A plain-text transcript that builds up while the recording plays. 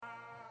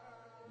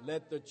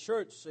Let the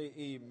church say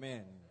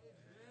amen.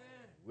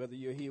 Whether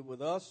you're here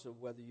with us or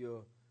whether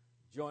you're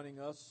joining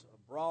us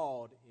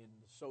abroad in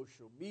the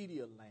social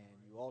media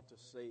land, you ought to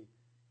say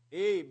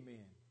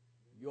amen.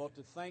 You ought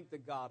to thank the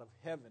God of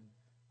heaven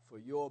for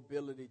your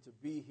ability to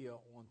be here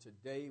on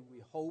today.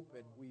 We hope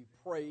and we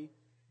pray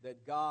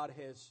that God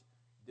has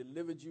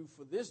delivered you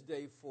for this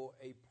day for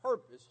a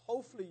purpose.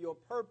 Hopefully your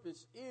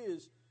purpose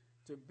is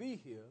to be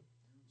here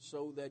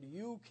so that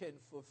you can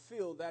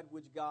fulfill that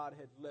which God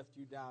has left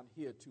you down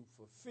here to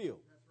fulfill.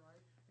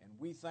 And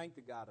we thank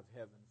the God of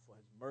heaven for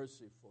his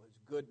mercy, for his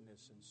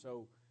goodness. And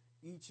so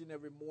each and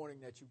every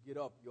morning that you get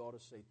up, you ought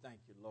to say, thank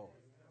you, Lord.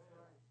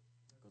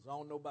 Because I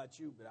don't know about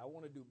you, but I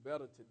want to do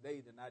better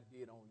today than I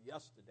did on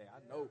yesterday. I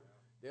know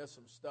there's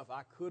some stuff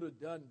I could have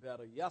done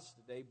better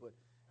yesterday, but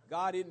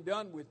God isn't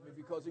done with me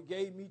because he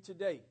gave me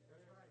today.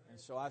 And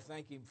so I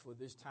thank him for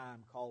this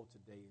time called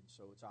today. And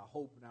so it's our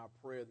hope and our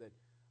prayer that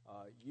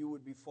you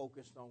would be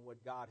focused on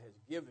what God has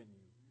given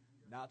you.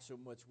 Not so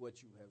much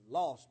what you have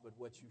lost, but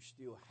what you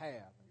still have.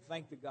 And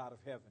thank the God of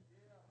heaven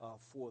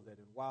for that.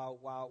 And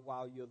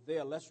while you're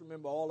there, let's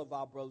remember all of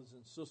our brothers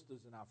and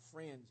sisters and our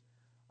friends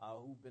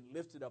who've been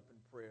lifted up in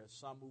prayer.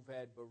 Some who've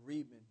had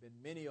bereavement, been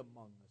many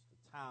among us.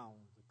 The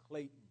Towns, the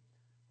Clayton,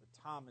 the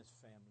Thomas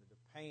family,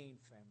 the Payne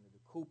family, the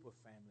Cooper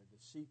family, the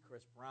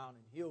Seacrest, Brown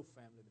and Hill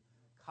family,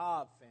 the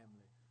Cobb family.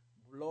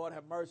 Lord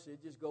have mercy,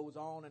 it just goes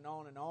on and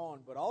on and on.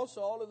 But also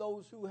all of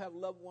those who have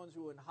loved ones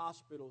who are in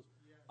hospitals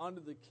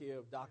under the care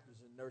of doctors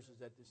and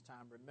nurses at this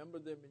time. Remember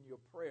them in your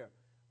prayer.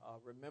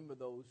 Remember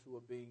those who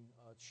are being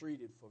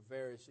treated for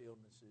various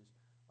illnesses,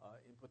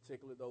 in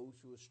particular those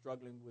who are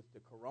struggling with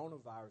the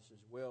coronavirus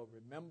as well.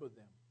 Remember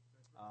them.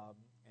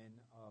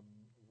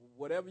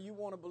 Whatever you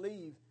want to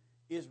believe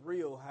is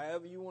real.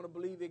 However you want to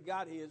believe it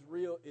got here is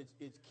real.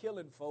 It's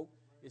killing folk.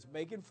 It's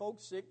making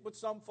folks sick, but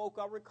some folk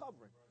are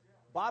recovering.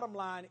 Bottom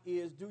line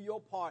is do your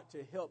part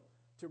to help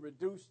to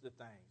reduce the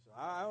things.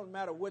 I don't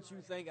matter what you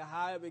think or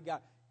however it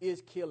got.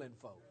 Is killing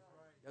folk.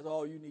 That's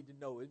all you need to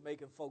know. It's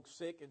making folks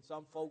sick, and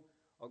some folk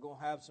are going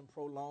to have some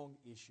prolonged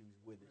issues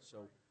with it.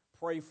 So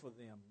pray for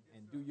them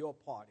and do your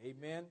part.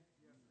 Amen?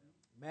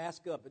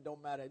 Mask up. It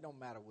don't matter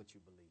what you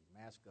believe.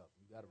 Mask up.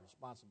 You got a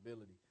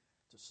responsibility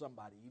to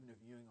somebody, even if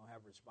you ain't going to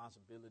have a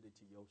responsibility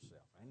to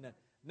yourself. Ain't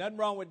nothing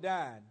wrong with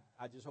dying.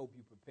 I just hope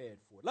you're prepared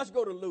for it. Let's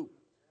go to Luke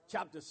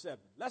chapter 7.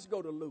 Let's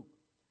go to Luke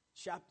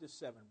chapter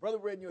 7. Brother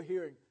Red, you're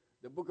hearing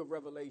the book of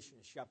Revelation,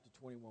 chapter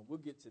 21. We'll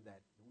get to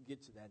that. And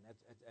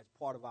that's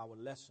part of our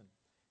lesson,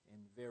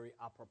 and very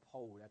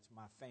apropos. That's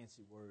my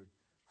fancy word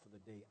for the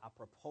day.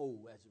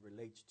 Apropos as it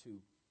relates to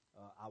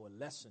our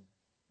lesson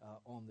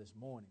on this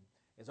morning.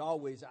 As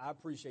always, I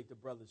appreciate the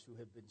brothers who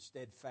have been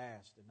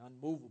steadfast and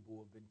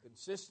unmovable, have been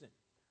consistent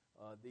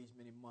these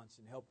many months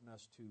in helping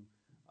us to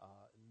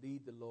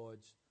lead the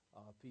Lord's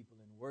people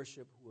in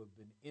worship, who have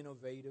been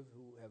innovative,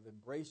 who have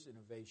embraced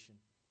innovation,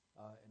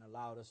 and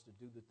allowed us to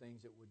do the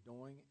things that we're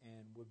doing,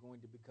 and we're going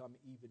to become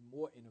even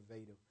more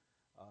innovative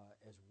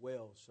as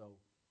well. So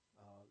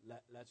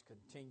let's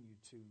continue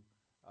to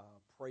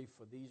pray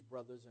for these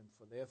brothers and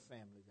for their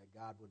family, that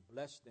God would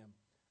bless them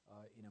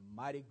in a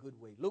mighty good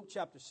way. Luke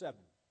chapter 7.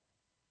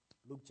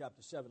 Luke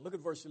chapter 7. Look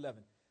at verse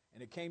 11.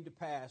 And it came to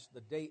pass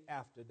the day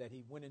after that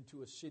he went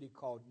into a city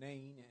called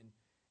Nain, and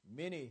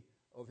many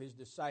of his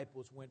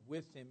disciples went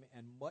with him,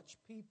 and much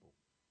people.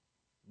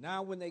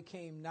 Now when they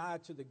came nigh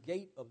to the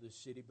gate of the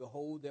city,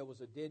 behold, there was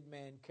a dead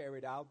man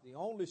carried out, the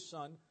only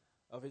son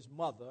of his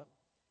mother,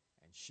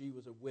 and she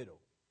was a widow.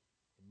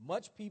 And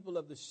much people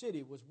of the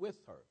city was with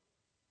her.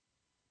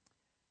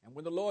 And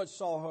when the Lord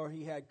saw her,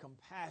 he had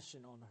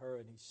compassion on her,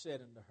 and he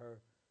said unto her,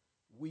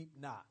 Weep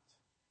not.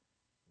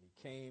 And he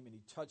came and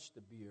he touched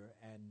the bier,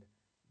 and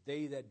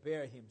they that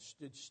bare him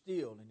stood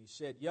still. And he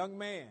said, Young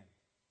man,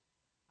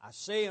 I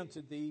say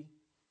unto thee,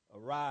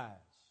 arise.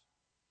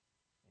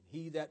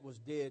 He that was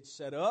dead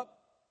sat up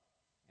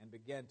and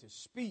began to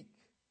speak,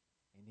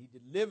 and he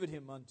delivered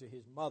him unto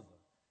his mother.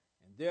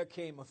 And there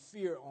came a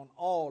fear on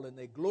all, and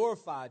they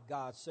glorified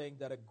God, saying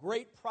that a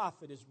great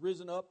prophet is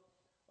risen up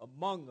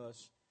among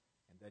us,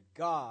 and that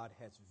God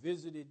has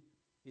visited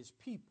his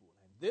people.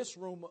 And this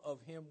rumor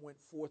of him went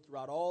forth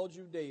throughout all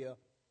Judea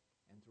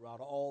and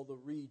throughout all the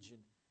region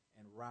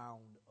and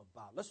round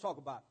about. Let's talk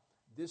about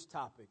this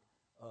topic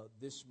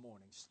this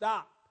morning.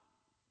 Stop.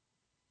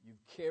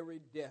 You've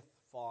carried death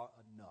far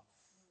enough.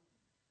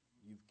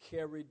 You've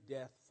carried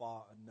death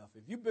far enough.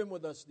 If you've been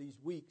with us these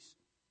weeks,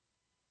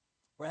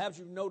 perhaps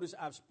you've noticed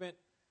I've spent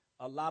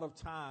a lot of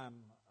time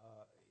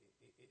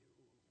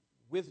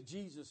with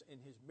Jesus in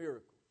his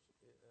miracles,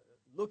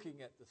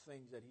 looking at the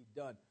things that he'd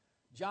done.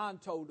 John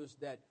told us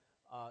that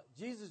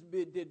Jesus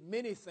did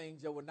many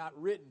things that were not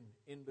written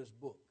in this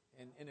book.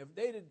 And if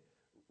they'd had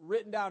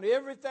written down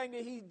everything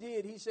that he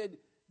did, he said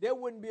there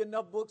wouldn't be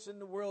enough books in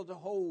the world to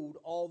hold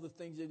all the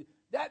things that he did.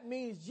 That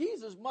means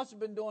Jesus must have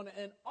been doing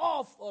an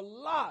awful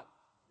lot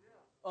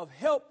of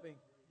helping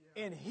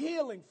and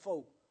healing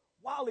folk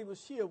while he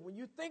was here. When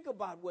you think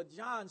about what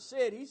John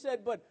said, he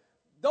said, but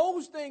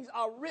those things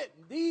are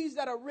written. These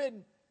that are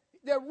written,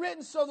 they're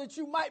written so that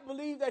you might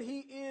believe that he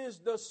is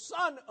the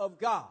Son of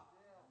God,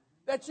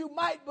 that you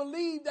might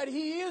believe that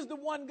he is the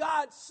one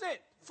God sent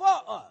for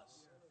us.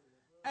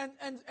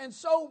 And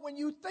so when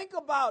you think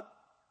about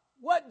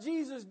what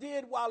Jesus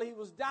did while he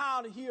was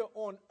down here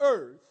on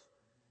earth,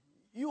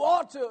 you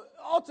ought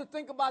to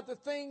think about the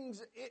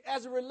things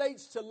as it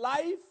relates to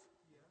life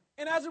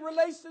and as it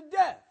relates to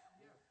death.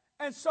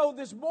 And so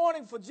this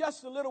morning, for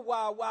just a little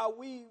while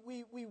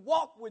we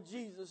walk with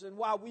Jesus and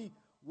while we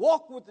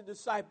walk with the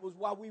disciples,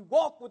 while we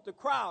walk with the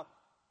crowd,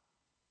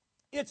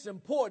 it's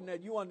important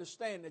that you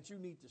understand that you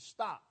need to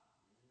stop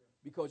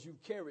because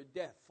you've carried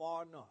death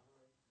far enough.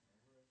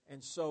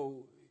 And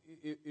so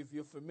if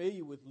you're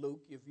familiar with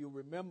Luke, if you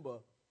remember,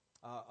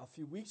 a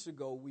few weeks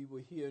ago we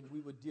were here and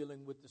we were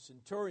dealing with the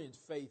centurion's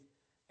faith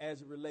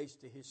as it relates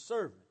to his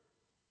servant.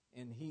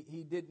 And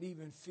he didn't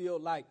even feel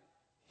like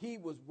he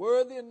was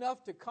worthy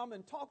enough to come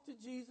and talk to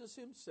Jesus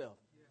himself.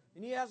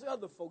 And he asked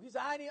other folk, he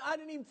said, I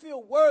didn't even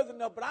feel worthy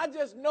enough, but I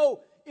just know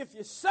if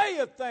you say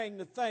a thing,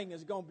 the thing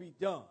is going to be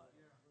done.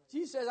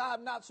 Jesus says, I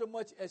have not so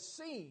much as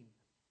seen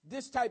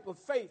this type of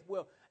faith.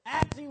 Well,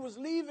 as he was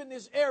leaving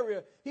this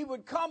area, he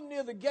would come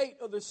near the gate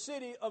of the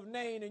city of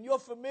Nain. And you're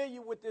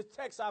familiar with this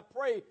text, I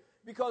pray,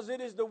 because it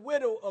is the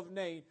widow of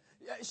Nain.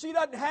 She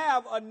doesn't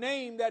have a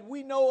name that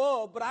we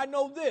know of, but I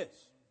know this.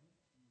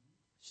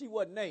 She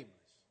wasn't nameless.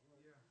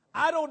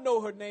 I don't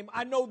know her name.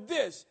 I know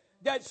this,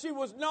 that she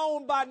was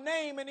known by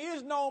name and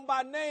is known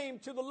by name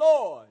to the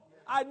Lord.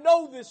 I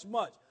know this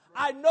much.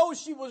 I know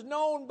she was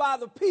known by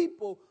the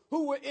people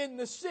who were in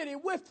the city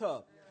with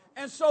her.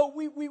 And so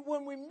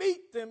when we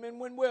meet them and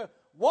when we're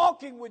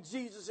walking with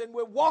Jesus and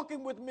we're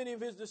walking with many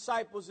of his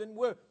disciples and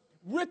we're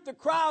with the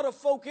crowd of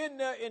folk in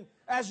there, and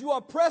as you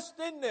are pressed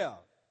in there,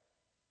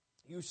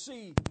 you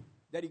see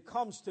that he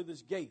comes to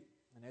this gate.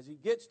 And as he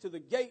gets to the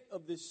gate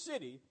of this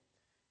city,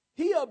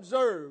 he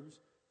observes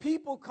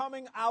people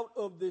coming out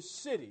of this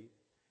city,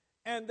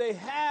 and they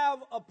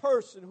have a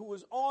person who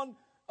is on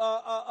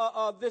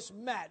this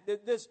mat.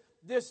 This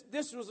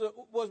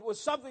was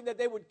something that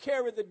they would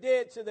carry the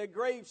dead to their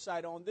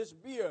gravesite on, this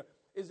bier,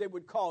 as they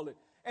would call it.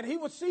 And he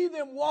would see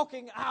them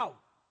walking out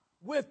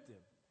with them.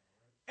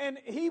 And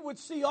he would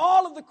see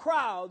all of the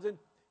crowds, and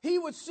he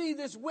would see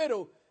this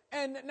widow.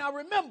 And now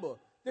remember,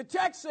 the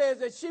text says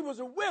that she was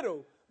a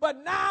widow,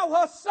 but now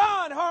her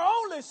son, her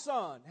only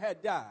son,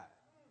 had died.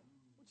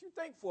 What you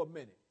think for a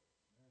minute?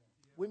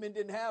 Women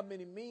didn't have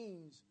many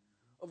means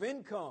of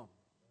income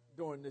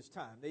during this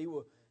time.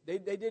 They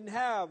didn't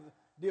have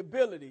the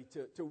ability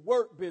to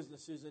work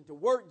businesses and to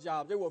work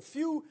jobs. They were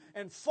few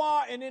and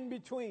far and in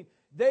between.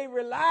 They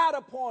relied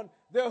upon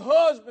their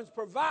husbands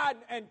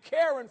providing and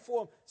caring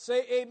for them.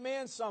 Say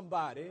amen,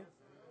 somebody.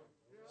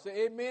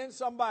 Say amen,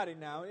 somebody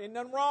now. Ain't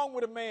nothing wrong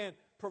with a man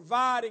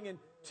providing and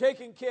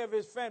taking care of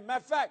his family. Matter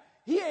of fact,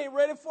 he ain't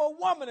ready for a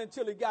woman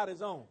until he got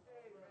his own.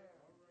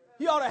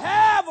 He ought to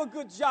have a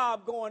good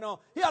job going on.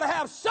 He ought to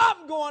have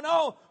something going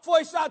on before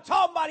he start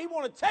talking about he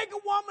want to take a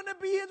woman to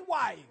be his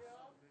wife.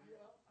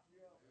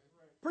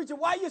 Preacher,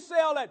 why you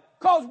say all that?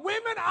 Because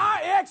women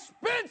are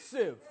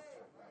expensive.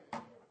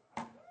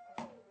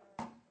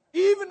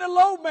 Even the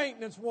low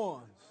maintenance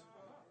ones.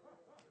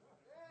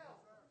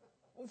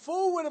 Don't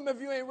fool with them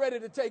if you ain't ready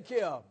to take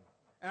care of them.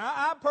 And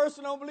I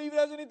personally don't believe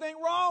there's anything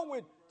wrong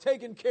with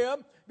taking care of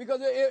them,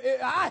 because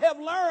I have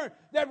learned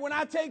that when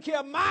I take care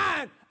of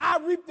mine, I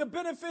reap the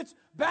benefits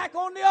back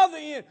on the other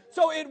end.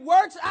 So it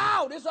works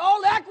out. It's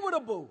all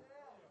equitable.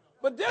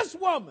 But this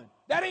woman,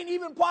 that ain't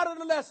even part of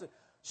the lesson.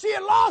 She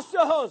had lost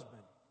her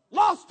husband,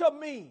 lost her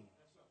means,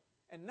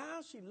 and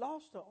now she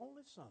lost her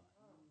only son.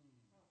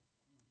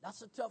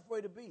 That's a tough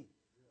way to be.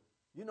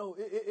 You know,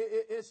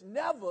 it's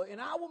never, in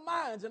our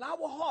minds, in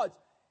our hearts,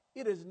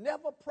 it is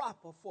never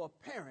proper for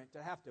a parent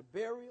to have to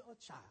bury a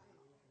child.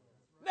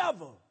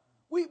 Never.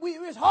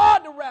 It's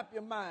hard to wrap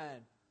your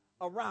mind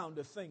around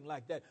a thing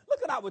like that.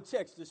 Look at our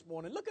text this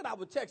morning. Look at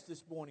our text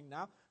this morning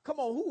now. Come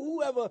on,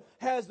 whoever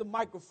has the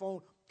microphone,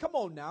 come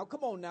on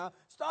now.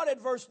 Start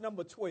at verse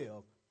number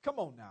 12. Come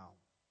on now.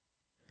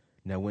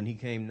 Now when he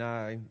came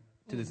nigh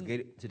to this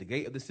gate, to the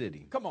gate of the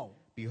city, come on.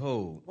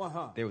 Behold,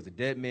 there was a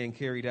dead man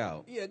carried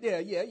out.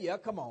 Yeah,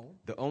 come on.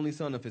 The only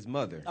son of his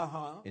mother,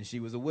 and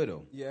she was a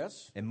widow.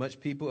 Yes. And much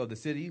people of the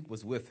city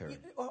was with her.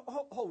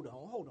 Hold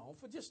on,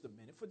 for just a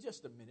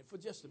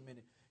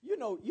minute. You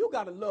know, you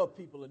got to love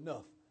people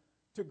enough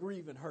to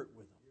grieve and hurt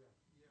with them.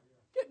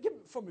 Give me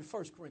from me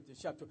 1 Corinthians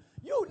chapter.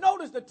 You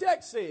notice the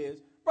text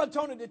says, Brother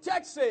Tony, the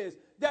text says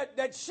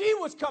that she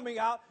was coming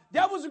out.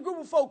 There was a group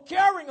of folk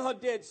carrying her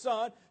dead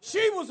son.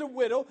 She was a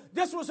widow.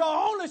 This was her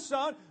only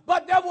son,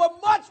 but there were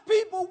much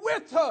people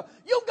with her.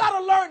 You got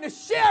to learn to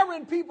share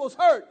in people's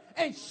hurt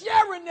and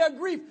share in their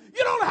grief.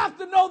 You don't have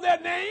to know their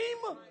name.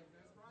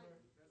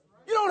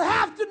 You don't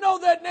have to know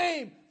their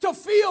name to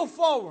feel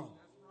for them.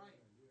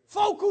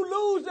 Folk who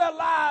lose their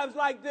lives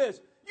like this,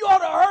 you ought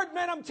to hurt,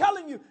 man. I'm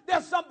telling you,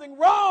 there's something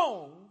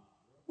wrong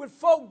with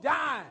folk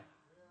dying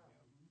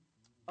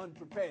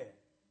unprepared.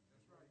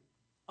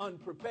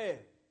 Unprepared.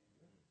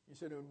 You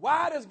said,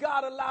 why does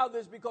God allow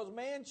this? Because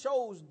man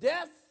chose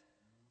death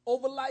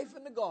over life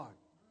in the garden.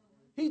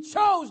 He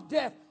chose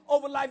death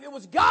over life. It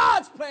was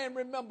God's plan,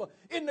 remember,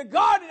 in the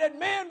garden that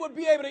man would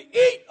be able to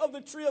eat of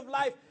the tree of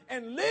life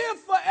and live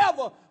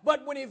forever.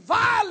 But when he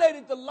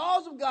violated the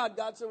laws of God,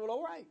 God said, well,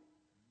 all right,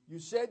 you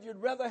said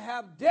you'd rather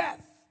have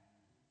death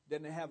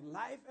than to have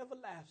life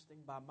everlasting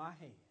by my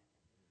hand.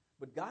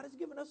 But God has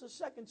given us a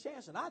second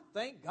chance, and I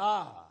thank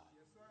God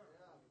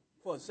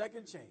for a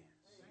second chance.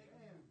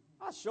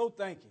 I sure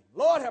thank him.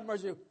 Lord have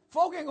mercy.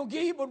 Folk ain't going to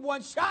give you but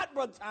one shot,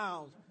 Brother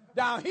Towns,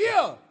 down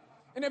here.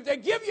 And if they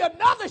give you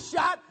another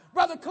shot,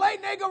 Brother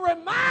Clayton, they're going to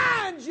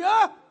remind you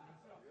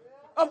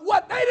of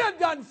what they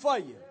done for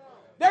you.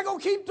 They're going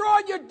to keep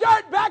throwing your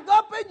dirt back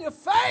up in your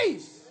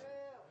face.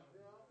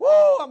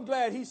 Woo, I'm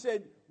glad he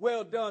said,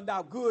 well done,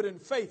 thou good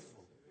and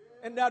faithful.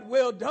 And that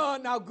well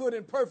done, thou good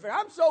and perfect.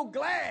 I'm so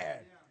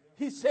glad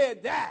he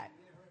said that.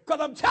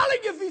 Because I'm telling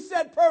you, if he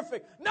said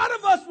perfect, none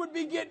of us would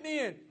be getting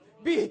in.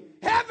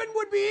 Heaven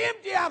would be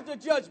empty after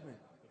judgment.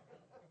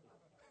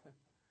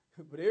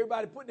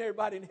 But putting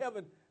everybody in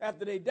heaven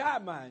after they die,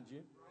 mind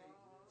you.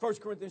 1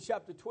 Corinthians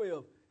chapter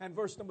 12 and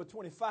verse number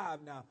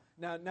 25 now.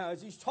 Now,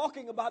 as he's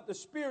talking about the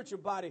spiritual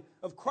body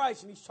of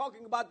Christ, and he's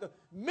talking about the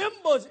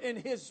members in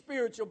his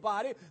spiritual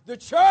body, the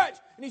church,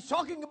 and he's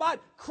talking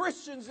about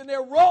Christians and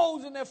their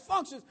roles and their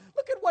functions.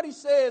 Look at what he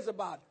says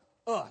about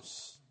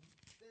us.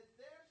 That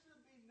there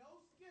should be no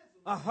schism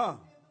in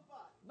the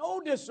body.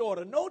 No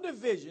disorder, no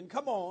division.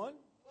 Come on.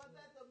 But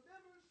that the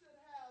members should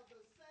have the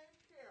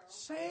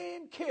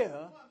same care. Same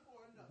care.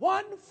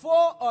 One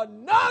for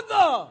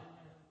another.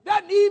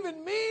 Doesn't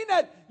even mean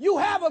that you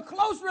have a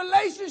close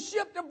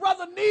relationship to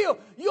Brother Neil.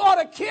 You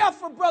ought to care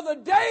for Brother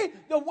Day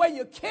the way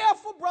you care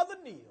for Brother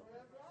Neil.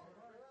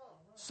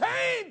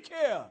 Same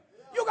care.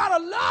 You got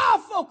to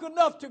love folk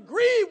enough to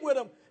grieve with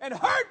them and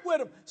hurt with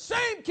them.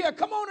 Same care.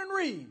 Come on and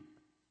read.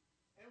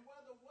 And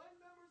whether one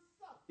member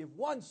suffer, if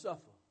one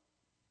suffer,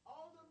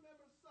 all the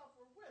members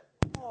suffer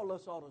with him. All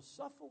us ought to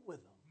suffer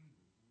with them.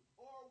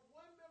 Or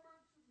one member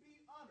to be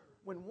honored.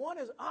 When one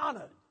is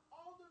honored,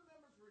 all the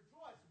members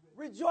rejoice with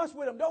him. rejoice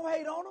with them. Don't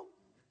hate on them.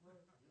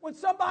 When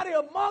somebody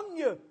among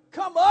you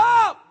come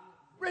up,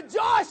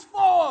 rejoice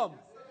for them.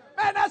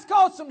 Man, that's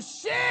called some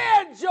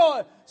shared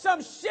joy,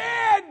 some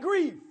shared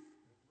grief.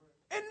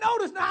 And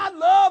notice now, I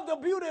love the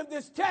beauty of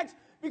this text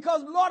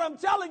because, Lord, I'm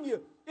telling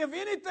you, if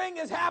anything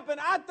has happened,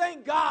 I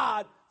thank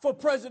God for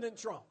President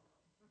Trump.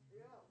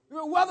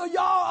 Whether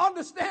y'all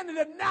understand it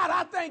or not,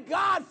 I thank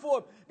God for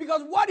it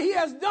because what he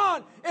has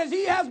done is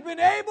he has been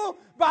able,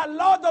 by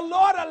the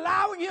Lord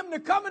allowing him to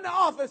come into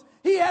office,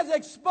 he has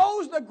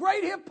exposed the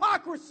great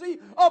hypocrisy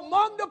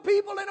among the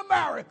people in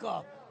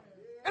America.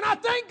 And I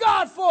thank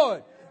God for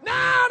it.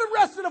 Now the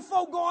rest of the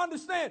folk go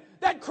understand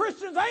that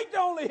Christians ain't the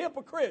only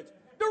hypocrites.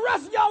 The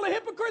rest of y'all are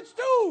hypocrites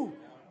too.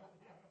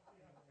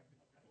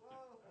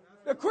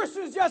 The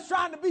Christians just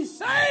trying to be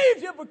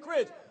saved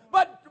hypocrites.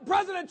 But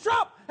President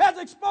Trump has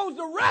exposed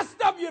the rest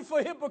of you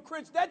for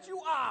hypocrites that you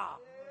are.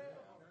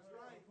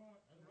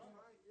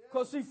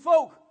 Because see,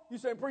 folk, you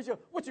say, preacher,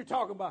 what you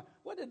talking about?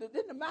 What didn't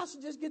the master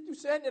just get through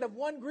saying that if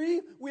one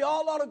grieve, we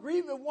all ought to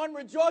grieve. If one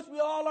rejoice, we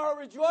all ought to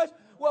rejoice.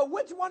 Well,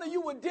 which one of you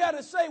would dare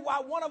to say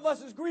why one of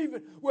us is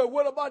grieving? Well,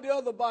 what about the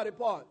other body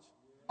parts?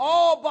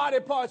 All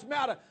body parts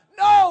matter.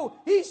 No,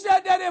 he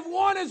said that if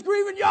one is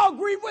grieving, y'all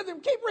grieve with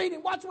him. Keep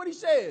reading. Watch what he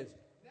says.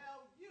 Now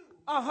you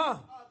are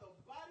the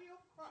body of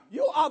Christ.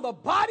 You are the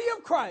body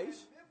of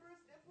Christ.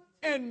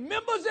 And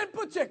members in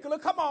particular.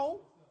 Come on.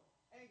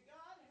 And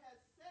God has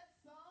set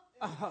some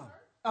in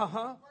the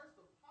church. First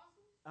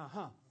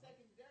apostles.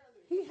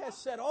 Secondarily. He has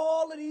set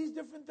all of these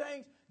different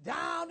things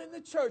down in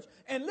the church.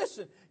 And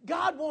listen,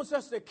 God wants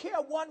us to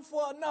care one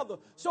for another.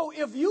 So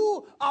if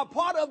you are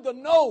part of the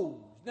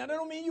nose, now that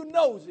don't mean you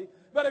nosy,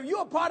 but if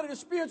you're a part of the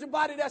spiritual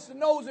body that's the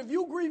nose, if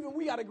you grieving,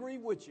 we got to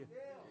grieve with you.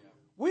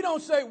 We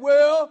don't say,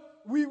 well,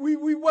 we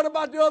what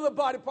about the other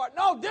body part?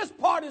 No, this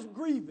part is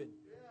grieving.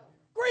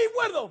 Grieve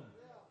with them.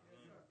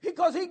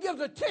 Because he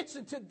gives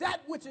attention to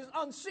that which is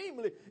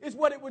unseemly, is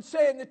what it would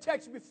say in the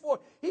text before.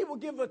 He will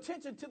give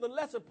attention to the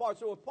lesser part.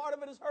 So if part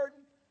of it is hurting,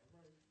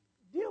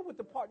 deal with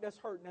the part that's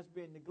hurting, that's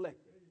being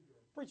neglected.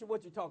 Preacher,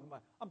 what you talking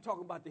about? I'm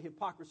talking about the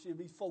hypocrisy of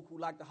these folk who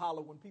like to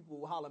holler when people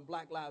were hollering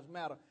Black Lives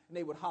Matter, and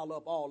they would holler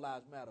up All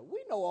Lives Matter.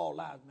 We know all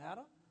lives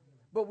matter.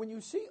 But when you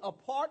see a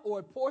part or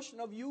a portion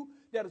of you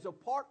that is a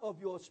part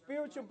of your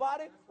spiritual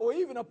body or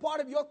even a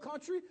part of your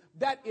country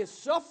that is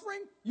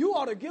suffering, you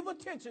ought to give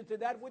attention to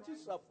that which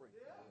is suffering.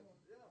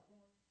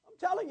 I'm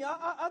telling you,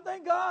 I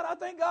thank God. I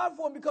thank God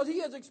for him because he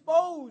has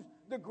exposed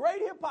the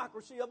great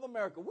hypocrisy of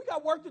America. We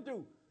got work to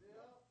do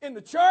in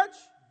the church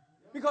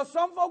because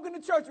some folk in the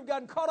church have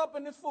gotten caught up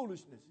in this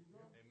foolishness.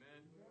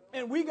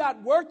 And we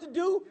got work to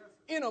do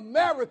in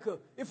America.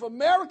 If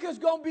America is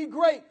going to be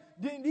great,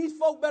 then these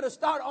folk better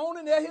start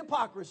owning their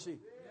hypocrisy.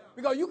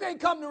 Because you can't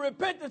come to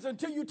repentance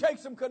until you take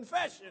some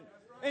confession.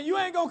 And you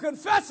ain't going to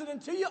confess it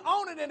until you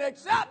own it and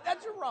accept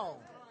that you're wrong.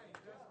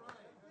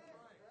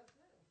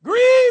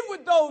 Grieve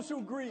with those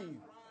who grieve.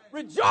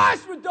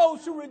 Rejoice with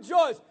those who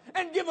rejoice.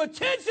 And give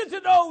attention to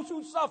those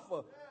who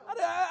suffer.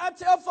 I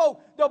tell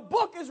folks, the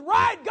book is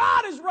right.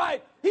 God is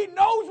right. He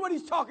knows what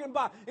he's talking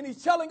about. And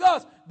he's telling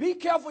us, be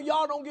careful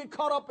y'all don't get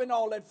caught up in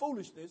all that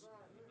foolishness.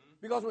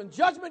 Because when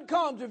judgment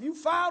comes, if you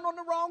found on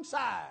the wrong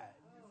side,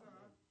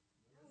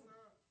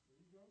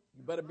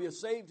 you better be a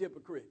saved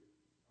hypocrite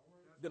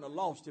than a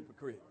lost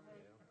hypocrite.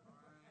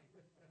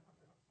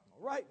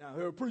 All right, now,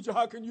 here, preacher,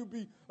 how can you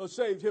be a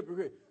saved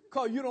hypocrite?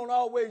 Because you don't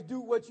always do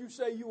what you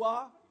say you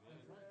are.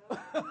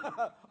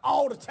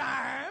 All the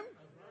time.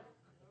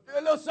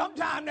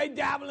 Sometimes they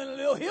dabble in a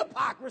little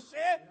hypocrisy.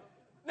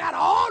 Not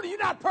all, you're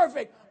not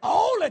perfect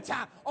all the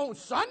time. On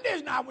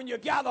Sundays now, when you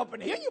gather up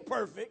in here, you're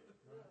perfect.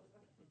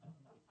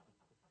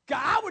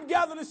 I would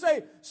gather to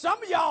say,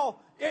 some of y'all,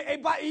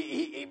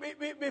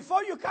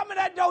 before you come in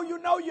that door, you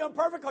know you're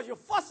imperfect because you're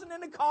fussing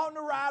in the car on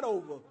the ride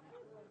over.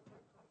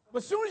 But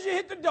as soon as you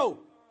hit the door,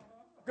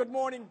 good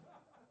morning,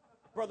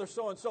 brother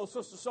so-and-so,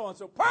 sister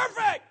so-and-so,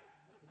 perfect!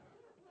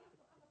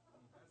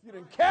 You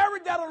done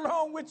carried that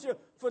along with you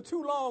for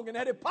too long, and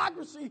that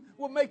hypocrisy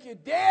will make you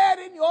dead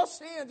in your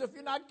sins if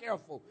you're not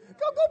careful.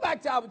 Go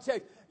back to our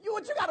text. You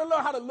got to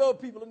learn how to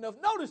love people enough.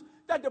 Notice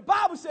that the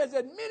Bible says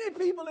that many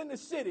people in the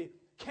city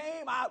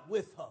came out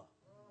with her.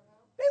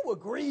 They were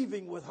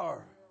grieving with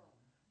her.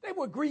 They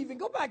were grieving.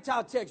 Go back to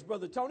our text,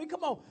 Brother Tony.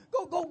 Come on.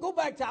 Go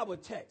back to our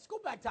text. Go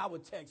back to our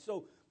text.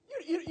 So,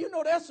 you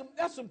know,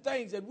 there's some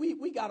things that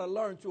we got to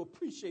learn to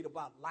appreciate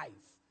about life.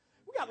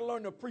 We got to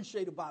learn to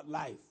appreciate about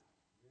life.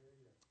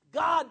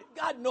 God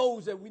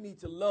knows that we need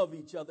to love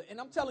each other. And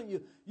I'm telling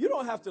you, you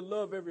don't have to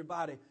love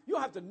everybody. You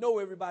don't have to know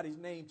everybody's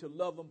name to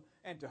love them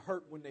and to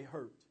hurt when they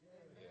hurt.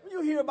 When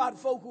you hear about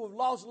folk who have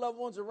lost loved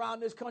ones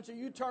around this country,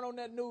 you turn on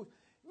that news,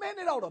 man,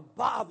 it ought to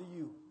bother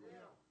you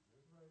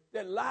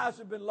that lives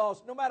have been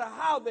lost, no matter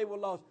how they were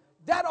lost.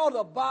 That ought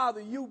to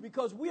bother you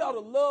because we ought to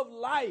love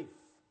life.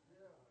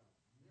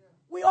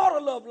 We ought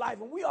to love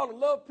life and we ought to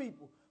love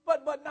people.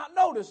 But now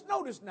notice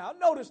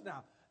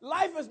now.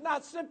 Life is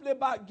not simply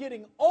about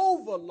getting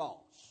over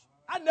loss.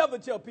 I never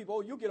tell people,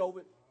 oh, you get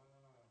over it.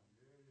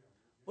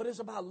 But it's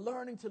about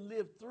learning to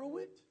live through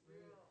it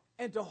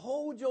and to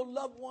hold your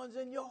loved ones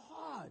in your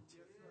heart.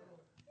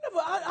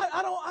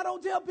 I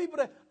don't tell people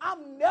that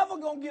I'm never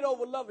going to get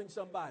over loving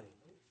somebody.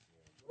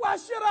 Why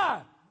should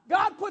I?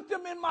 God put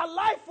them in my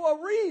life for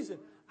a reason.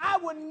 I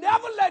would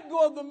never let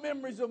go of the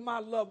memories of my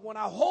loved one.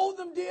 I hold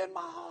them dear in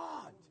my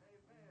heart.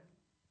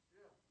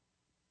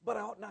 But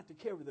I ought not to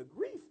carry the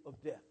grief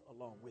of death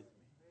along with me.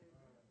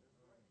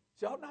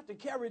 See, I ought not to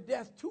carry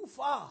death too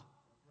far.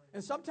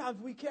 And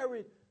sometimes we carry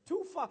it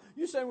too far.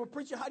 You say, well,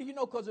 preacher, how do you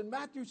know? Because in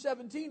Matthew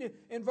 17,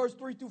 in verse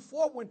 3 through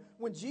 4,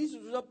 when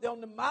Jesus was up there on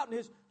the mountain,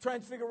 his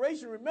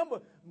transfiguration, remember,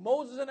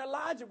 Moses and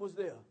Elijah was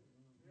there.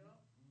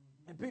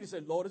 And Peter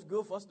said, Lord, it's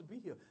good for us to be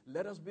here.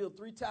 Let us build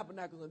 3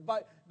 tabernacles. And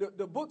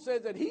the book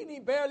says that he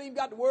barely even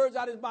got the words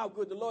out of his mouth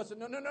good. The Lord said,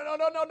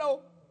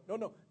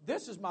 no.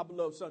 This is my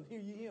beloved son. Hear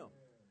ye him.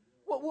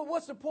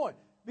 What's the point?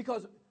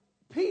 Because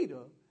Peter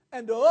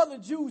and the other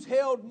Jews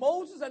held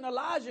Moses and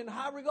Elijah in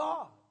high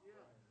regard.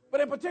 But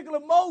in particular,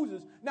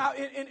 Moses. Now,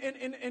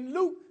 in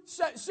Luke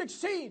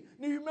 16,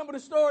 do you remember the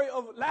story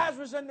of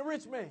Lazarus and the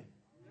rich man?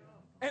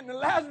 And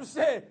Lazarus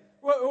said,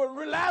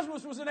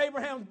 Lazarus was in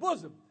Abraham's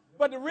bosom,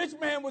 but the rich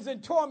man was in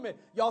torment.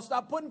 Y'all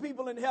stop putting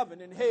people in heaven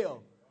and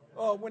hell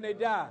when they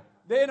die.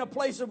 They're in a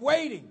place of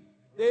waiting.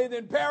 They're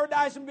in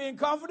paradise and being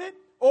comforted,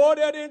 or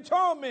they're in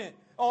torment.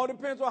 All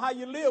depends on how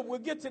you live. We'll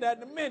get to that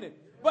in a minute.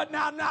 But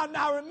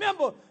now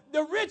remember,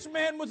 the rich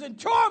man was in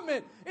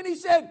torment, and he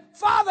said,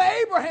 Father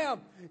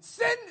Abraham,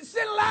 send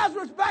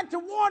Lazarus back to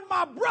warn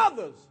my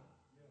brothers.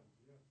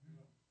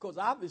 Because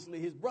obviously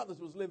his brothers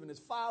was living as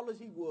foul as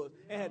he was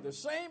and had the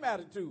same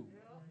attitude.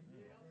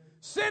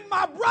 Send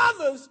my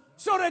brothers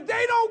so that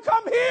they don't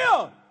come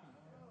here.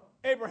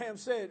 Abraham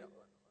said,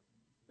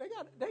 they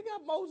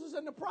got Moses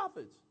and the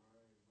prophets.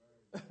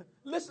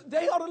 Listen,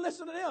 they ought to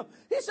listen to them.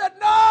 He said,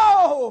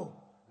 no,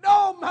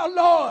 my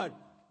Lord.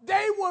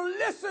 They will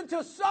listen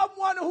to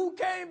someone who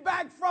came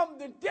back from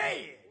the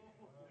dead.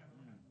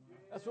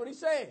 That's what he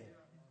said.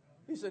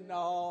 He said,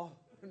 no.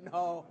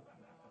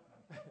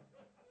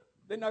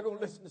 They're not going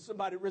to listen to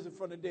somebody risen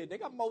from the dead. They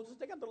got Moses.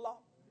 They got the law.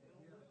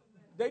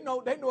 They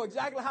know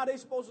exactly how they're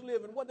supposed to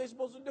live and what they're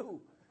supposed to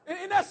do.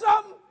 Isn't that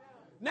something?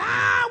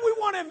 Now we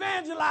want to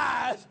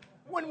evangelize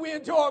when we're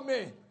in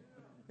torment.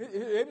 He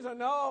said,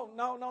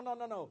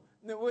 no.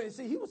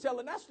 See, he was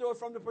telling that story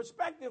from the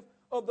perspective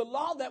of the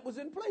law that was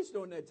in place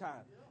during that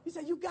time. He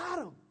said, you got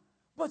him.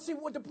 But see,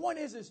 what the point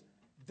is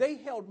they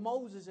held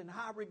Moses in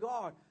high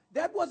regard.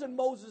 That wasn't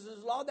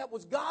Moses' law. That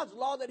was God's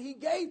law that he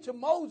gave to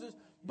Moses.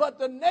 But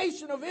the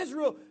nation of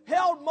Israel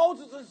held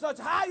Moses in such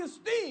high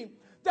esteem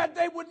that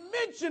they would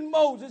mention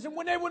Moses. And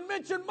when they would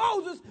mention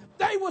Moses,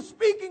 they were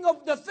speaking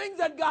of the things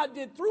that God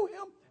did through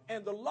him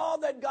and the law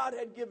that God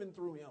had given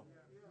through him.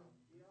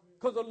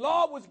 Because the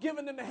law was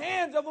given in the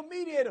hands of a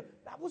mediator.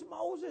 That was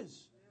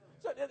Moses.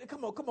 So,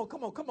 come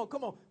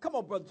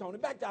on, Brother Tony.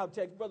 Back to our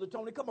text, Brother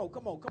Tony. Come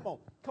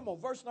on.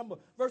 Verse number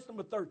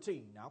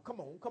 13 now.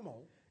 Come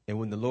on. And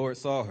when the Lord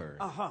saw her,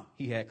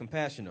 he had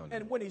compassion on her.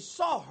 And when he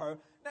saw her,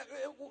 now,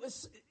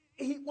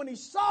 when he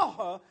saw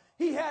her,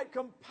 he had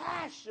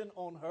compassion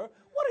on her.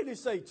 What did he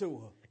say to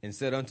her? And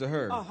said unto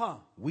her,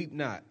 Weep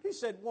not. He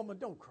said, woman,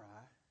 don't cry.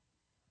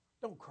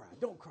 Don't cry,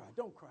 don't cry,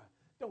 don't cry,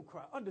 don't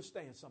cry.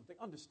 Understand something,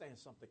 understand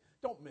something.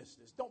 Don't miss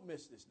this. Don't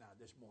miss this now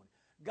this morning.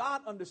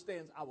 God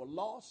understands our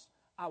loss,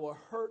 our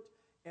hurt,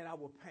 and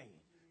our pain.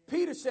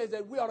 Peter says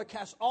that we ought to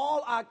cast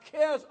all our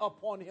cares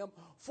upon him,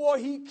 for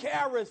he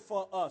careth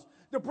for us.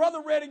 The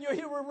brother read in your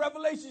hearing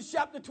Revelation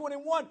chapter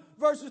 21,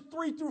 verses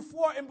 3 through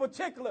 4 in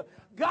particular.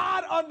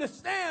 God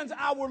understands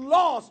our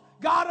loss.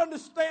 God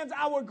understands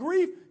our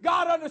grief.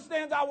 God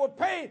understands our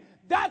pain.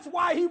 That's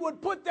why he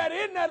would put that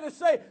in there to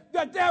say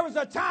that there is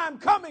a time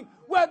coming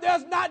where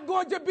there's not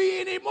going to be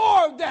any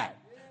more of that.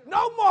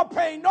 No more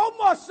pain, no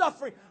more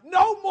suffering,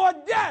 no more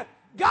death.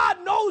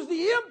 God knows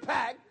the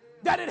impact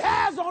that it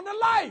has on the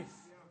life.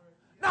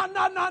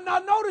 Now,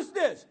 notice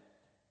this.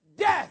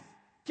 Death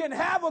can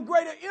have a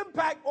greater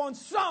impact on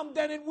some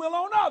than it will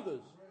on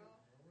others.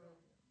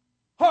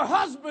 Her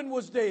husband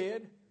was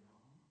dead.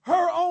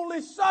 Her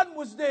only son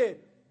was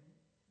dead.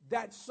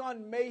 That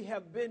son may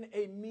have been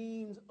a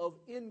means of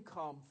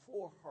income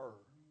for her,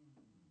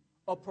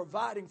 of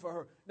providing for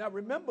her. Now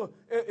remember,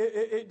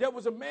 there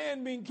was a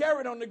man being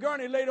carried on the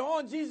gurney. Later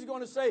on, Jesus is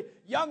going to say,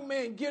 young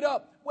man, get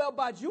up. Well,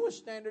 by Jewish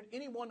standard,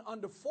 anyone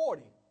under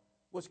 40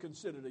 was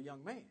considered a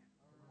young man.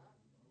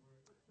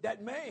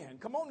 That man,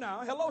 come on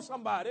now, hello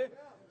somebody.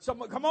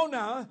 Come on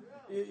now.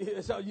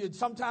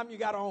 Sometime you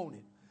got to own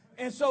it.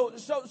 And so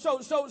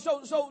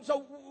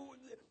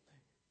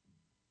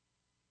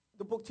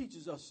the book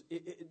teaches us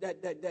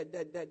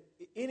that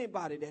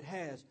anybody that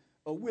has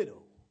a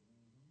widow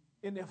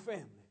in their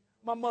family,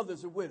 my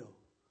mother's a widow,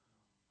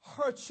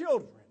 her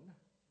children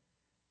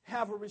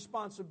have a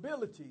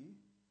responsibility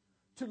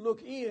to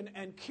look in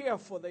and care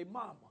for their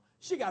mama.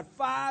 She got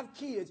 5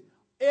 kids.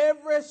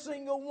 Every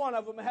single one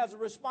of them has a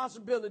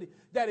responsibility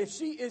that if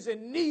she is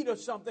in need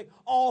of something,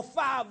 all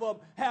 5 of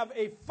them have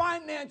a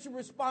financial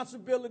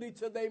responsibility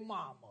to their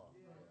mama.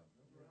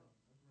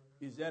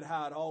 Is that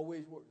how it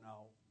always works?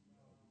 No.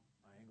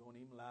 I ain't going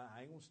to even lie.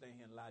 I ain't going to stand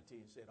here and lie to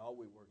you and say it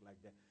always worked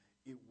like that.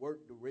 It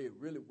worked the way it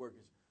really works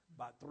is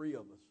about 3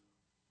 of us.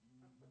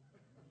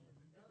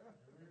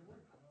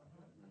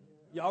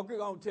 Y'all can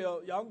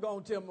go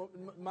and tell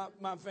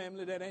my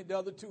family that ain't the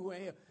other 2 who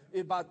ain't here.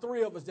 It's about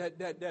 3 of us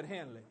that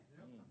handle it.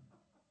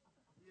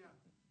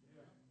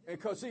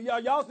 Because see,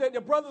 y'all said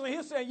the brothers in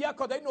here saying, yeah,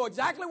 because they know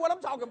exactly what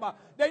I'm talking about.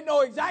 They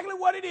know exactly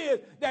what it is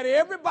that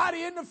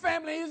everybody in the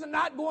family is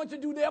not going to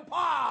do their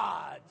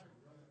part.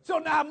 So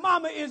now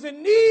mama is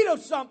in need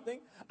of something.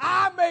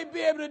 I may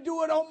be able to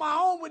do it on my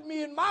own with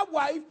me and my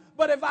wife,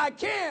 but if I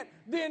can't,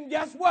 then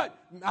guess what?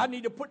 I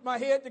need to put my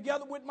head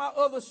together with my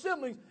other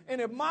siblings. And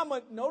if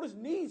mama, notice,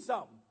 needs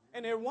something,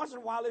 and every once in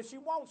a while if she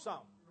wants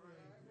something.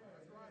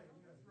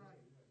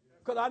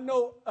 Because I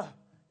know,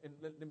 and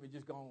let me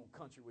just go on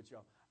country with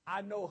y'all.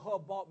 I know her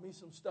bought me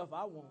some stuff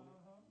I wanted.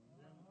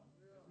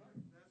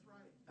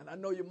 And I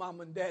know your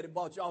mama and daddy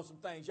bought y'all some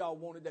things y'all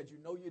wanted that you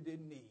know you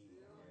didn't need.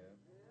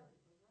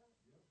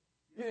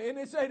 And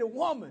they say the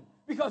woman,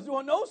 because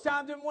during those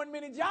times there weren't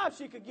many jobs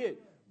she could get.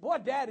 Boy,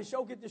 daddy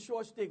sure get the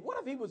short stick. What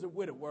if he was a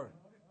widower?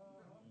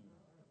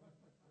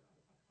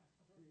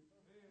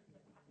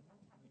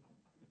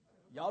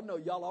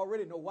 Y'all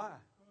already know why.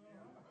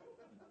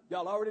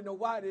 Y'all already know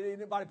why. There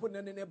ain't anybody putting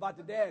nothing in there about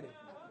the daddy.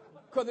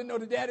 Because they know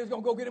the daddy's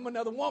going to go get him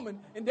another woman.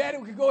 And daddy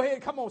could go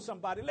ahead. Come on,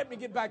 somebody. Let me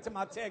get back to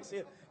my text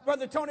here.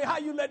 Brother Tony, how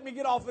you let me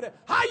get off of that?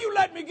 How you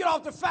let me get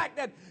off the fact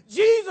that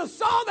Jesus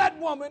saw that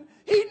woman.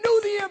 He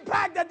knew the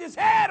impact that this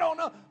had on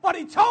her. But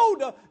he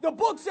told her, the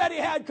book said he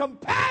had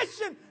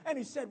compassion. And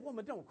he said,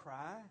 woman, don't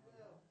cry.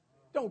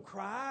 Don't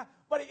cry.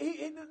 But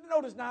he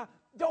notice now,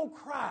 don't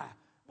cry.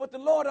 But the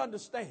Lord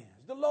understands.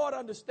 The Lord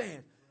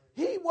understands.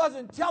 He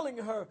wasn't telling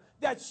her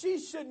that she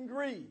shouldn't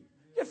grieve.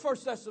 Get 1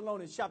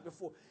 Thessalonians chapter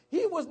 4.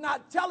 He was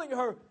not telling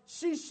her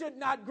she should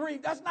not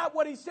grieve. That's not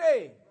what he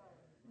said.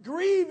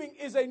 Grieving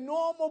is a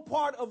normal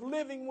part of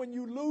living when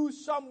you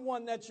lose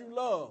someone that you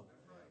love.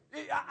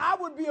 I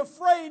would be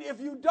afraid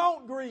if you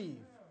don't grieve.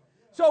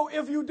 So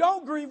if you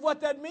don't grieve,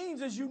 what that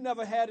means is you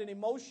never had an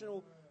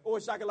emotional or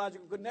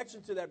psychological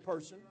connection to that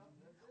person,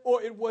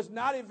 or it was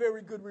not a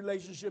very good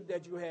relationship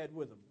that you had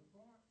with them.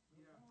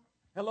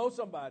 Hello,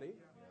 somebody.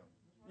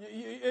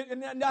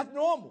 And that's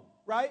normal,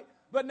 right?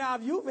 But now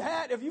if you've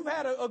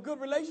had a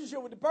good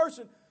relationship with the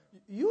person,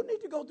 you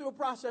need to go through a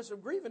process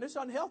of grieving. It's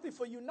unhealthy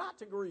for you not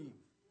to grieve.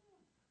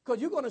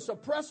 Because you're going to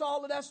suppress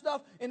all of that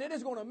stuff, and it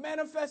is going to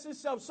manifest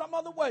itself some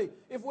other way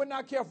if we're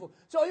not careful.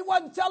 So he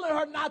wasn't telling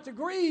her not to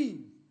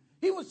grieve.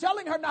 He was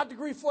telling her not to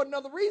grieve for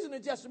another reason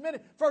in just a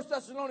minute. 1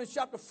 Thessalonians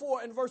chapter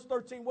 4 and verse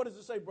 13. What does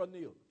it say, Brother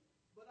Neil?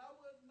 But I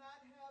would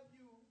not have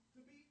you to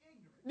be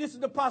ignorant. This is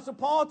the Apostle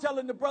Paul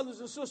telling the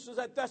brothers and sisters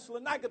at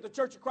Thessalonica, the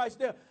Church of Christ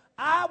there.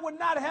 I would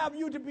not have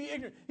you to be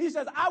ignorant. He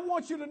says, I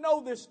want you to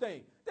know this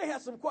thing. They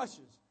had some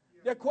questions.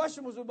 Their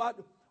question was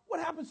about what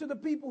happens to the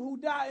people who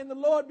die in the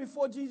Lord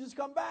before Jesus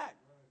come back.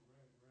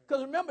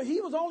 Because remember, he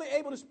was only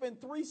able to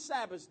spend 3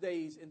 Sabbath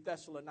days in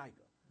Thessalonica.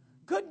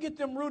 Couldn't get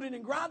them rooted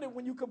and grounded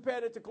when you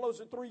compared it to close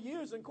to 3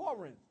 years in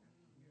Corinth.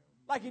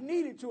 Like he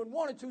needed to and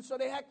wanted to, so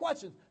they had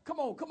questions. Come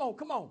on. Concerning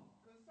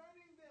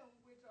them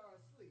which are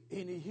asleep.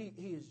 And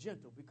he is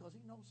gentle because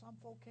he knows some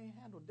folk can't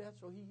handle death,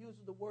 so he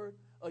uses the word,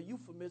 a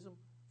euphemism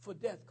for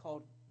death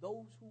called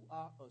those who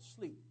are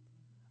asleep.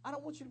 I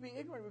don't want you to be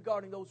ignorant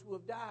regarding those who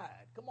have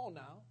died. Come on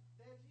now.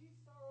 That ye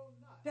sorrow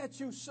not. That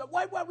you,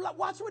 wait,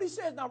 watch what he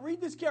says. Now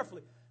read this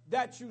carefully.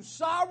 That you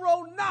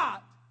sorrow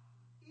not.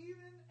 Even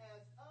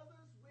as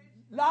others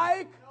which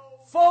Like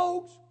no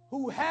folks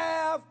who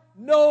have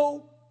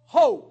no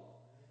hope.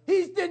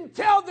 He didn't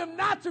tell them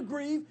not to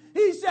grieve.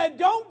 He said,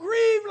 don't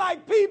grieve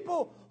like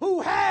people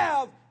who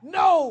have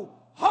no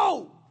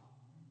hope.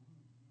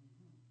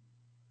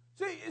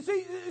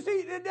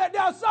 See,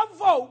 there are some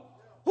folk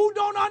who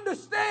don't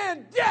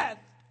understand death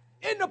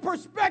in the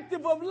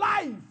perspective of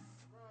life.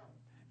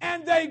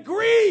 And they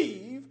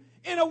grieve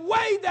in a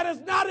way that is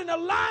not in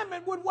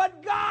alignment with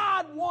what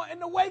God wants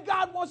and the way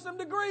God wants them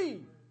to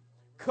grieve.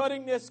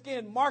 Cutting their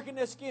skin, marking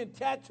their skin,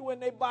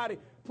 tattooing their body,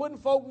 putting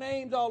folk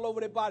names all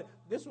over their body.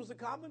 This was a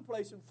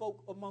commonplace in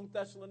folk among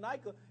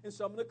Thessalonica and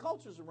some of the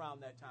cultures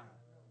around that time.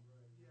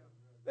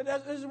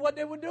 This is what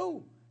they would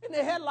do. And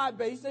they had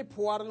libations. They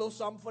pour out a little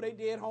something for their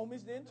dead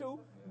homies then too.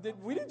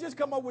 We didn't just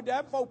come up with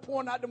that. Folk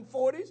pouring out them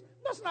 40s.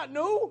 That's not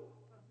new.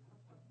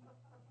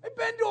 They've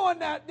been doing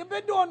that. They've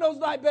been doing those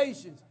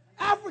libations.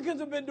 Africans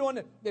have been doing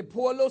it. They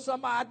pour a little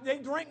something out. They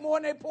drink more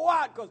than they pour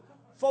out because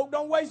folk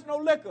don't waste no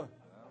liquor.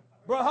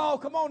 Bro, Hall,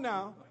 come on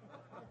now.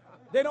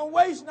 They don't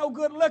waste no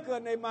good liquor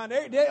in their mind.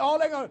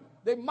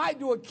 They might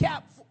do a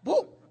cap.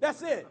 Boom,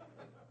 that's it.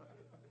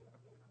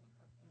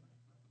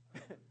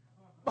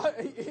 But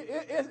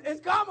it's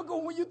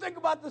comical when you think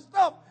about the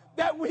stuff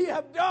that we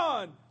have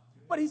done.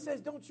 But he says,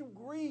 don't you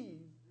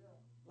grieve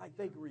like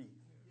they grieve.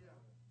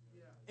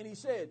 And he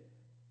said,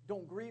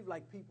 don't grieve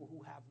like people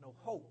who have no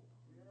hope.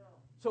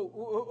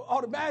 So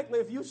automatically,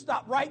 if you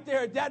stop right there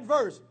at that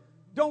verse,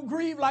 don't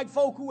grieve like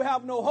folk who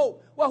have no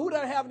hope. Well, who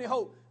doesn't have any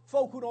hope?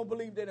 Folk who don't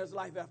believe that there's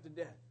life after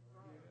death.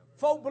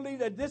 Folk believe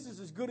that this is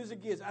as good as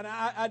it gets. And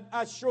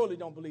I surely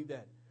don't believe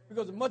that.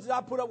 Because as much as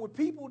I put up with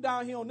people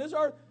down here on this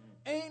earth,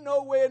 ain't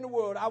no way in the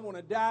world I want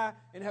to die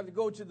and have to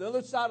go to the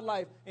other side of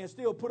life and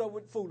still put up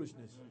with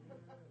foolishness.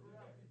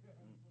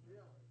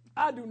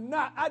 I do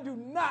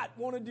not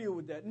want to deal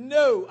with that.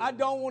 No, I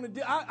don't want to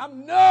deal.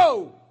 I'm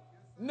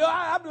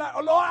like,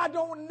 oh, Lord, I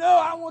don't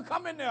want to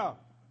come in there.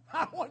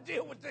 I don't want to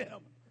deal with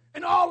them.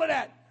 And all of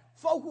that.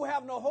 Folk who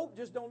have no hope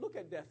just don't look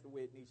at death the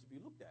way it needs to be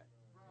looked at.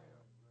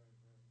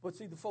 But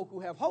see, the folk who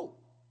have hope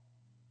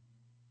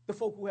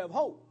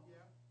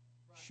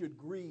should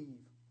grieve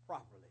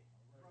properly.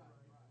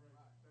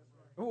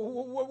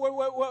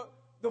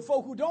 The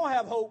folk who don't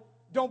have hope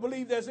don't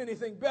believe there's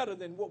anything better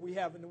than what we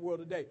have in the world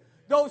today.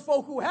 Those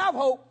folk who have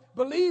hope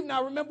believe,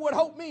 now remember what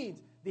hope means,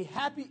 the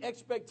happy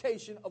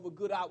expectation of a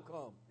good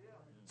outcome.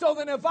 So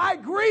then if I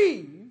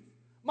grieve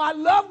my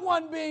loved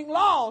one being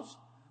lost,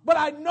 but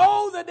I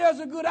know that there's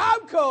a good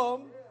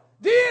outcome,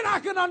 then I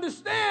can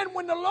understand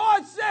when the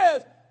Lord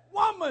says,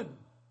 woman,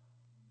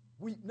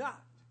 weep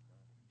not.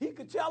 He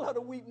could tell her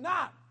to weep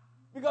not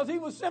because he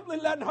was simply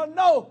letting her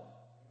know,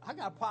 I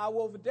got power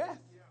over death.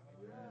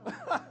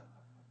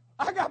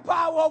 I got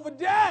power over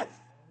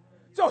death.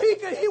 So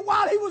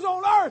while he was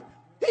on earth,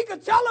 he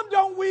could tell him,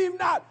 don't weep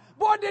not.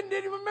 Boy, didn't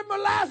even remember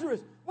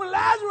Lazarus. When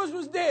Lazarus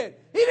was dead,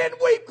 he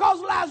didn't weep because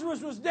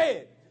Lazarus was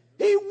dead.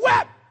 He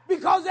wept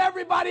because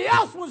everybody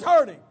else was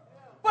hurting.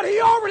 But he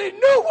already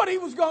knew what he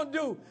was going to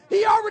do.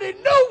 He already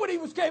knew what he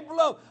was capable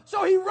of.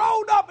 So he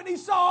rolled up and he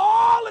saw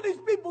all of these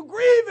people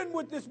grieving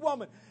with this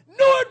woman.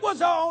 Knew it was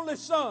her only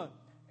son.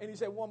 And he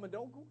said, woman,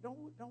 don't weep.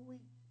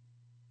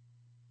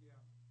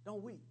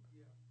 Don't weep.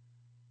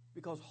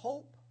 Because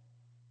hope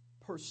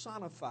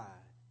personified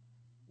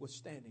was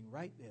standing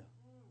right there.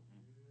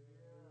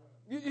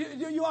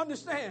 You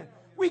understand?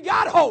 We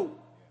got hope.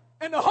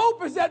 And the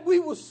hope is that we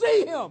will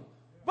see him.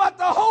 But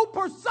the hope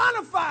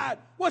personified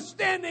was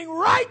standing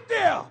right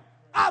there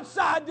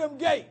outside them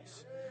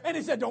gates. And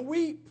he said, don't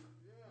weep.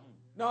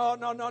 No.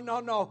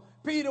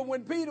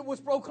 When Peter was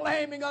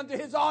proclaiming unto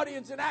his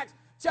audience in Acts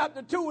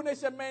chapter 2, and they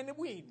said, man,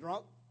 we ain't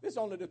drunk. This is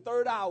only the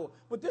third hour.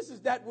 But this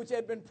is that which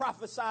had been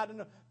prophesied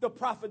in the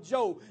prophet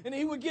Joel. And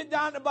he would get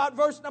down to about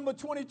verse number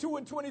 22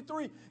 and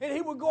 23. And he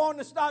would go on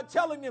to start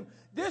telling them,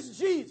 this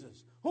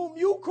Jesus, whom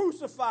you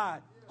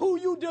crucified, who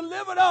you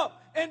delivered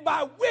up, and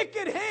by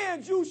wicked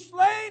hands you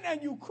slain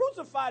and you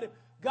crucified him.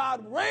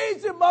 God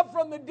raised him up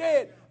from the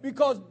dead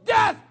because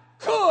death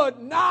could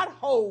not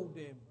hold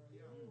him.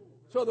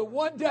 So the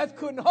one death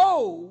couldn't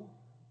hold,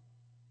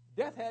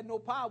 death had no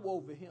power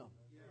over him.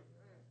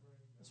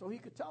 So he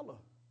could tell her,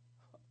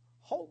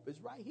 hope is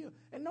right here.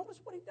 And notice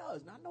what he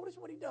does. Now notice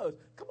what he does.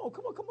 Come on,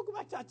 go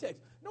back to our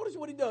text. Notice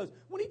what he does.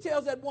 When he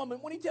tells that woman,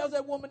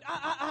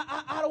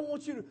 I don't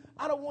want you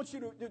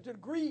to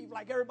grieve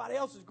like everybody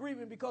else is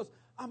grieving because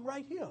I'm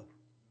right here.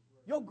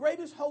 Your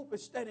greatest hope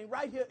is standing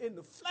right here in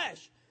the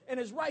flesh and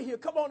it's right here.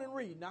 Come on and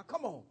read. Now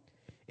come on.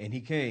 And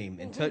he came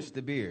and touched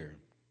the bier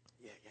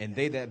And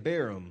they that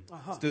bear him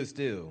stood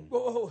still.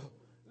 Oh,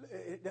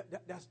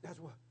 that's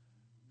what.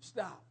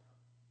 Stop.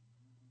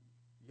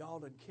 Y'all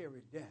done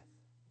carried death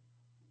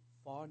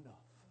far enough.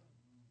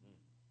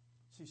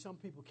 See, some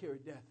people carry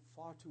death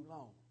far too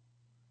long.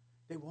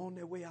 They were on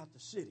their way out the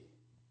city.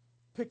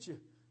 Picture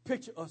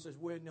us as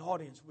we're in the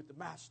audience with the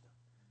master,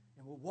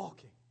 and we're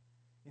walking.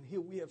 And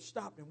here we have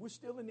stopped, and we're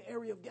still in the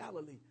area of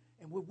Galilee,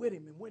 and we're with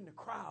him, and we're in the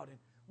crowd, and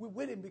we're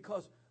with him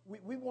because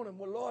we want him.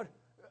 Well, Lord,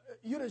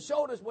 you done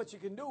showed us what you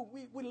can do.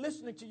 We're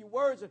listening to your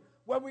words, and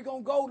where we're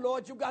going to go,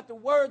 Lord, you got the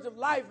words of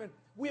life, and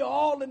we're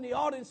all in the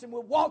audience, and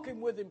we're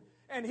walking with him,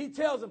 and he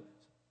tells them,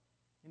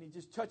 and he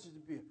just touches the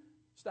beard.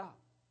 Stop.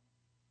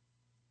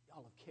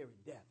 Y'all have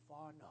carried death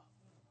far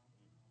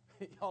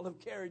enough. Y'all have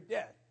carried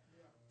death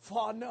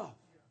far enough.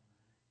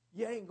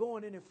 You ain't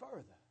going any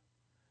further.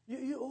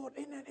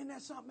 Isn't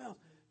that something else?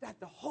 That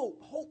the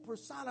hope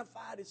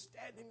personified is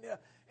standing there,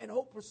 and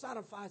hope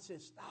personified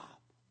says,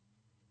 stop.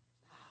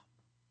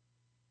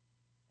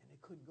 And they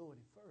couldn't go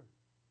any further.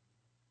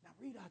 Now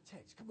read our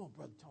text. Come on,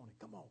 Brother Tony.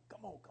 Come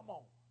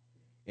on.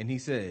 And he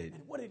said,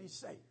 and what did he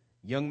say?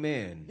 Young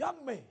man,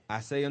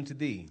 I say unto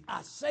thee,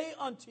 I say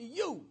unto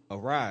you,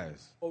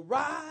 arise.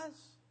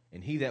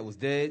 And he that was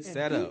dead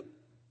sat up.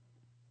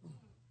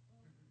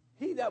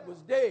 He that was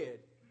dead.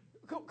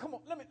 Come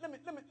on, let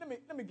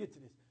me get to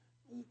this.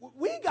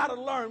 We got to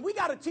learn. We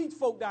got to teach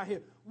folk down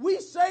here. We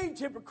saved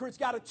hypocrites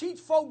got to teach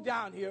folk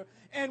down here,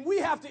 and we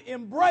have to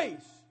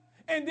embrace,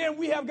 and then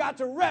we have got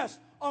to rest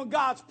on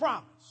God's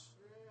promise.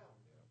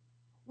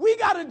 We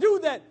got to do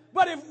that.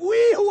 But if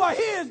we who are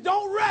his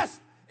don't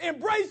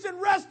embrace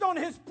and rest on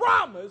his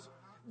promise,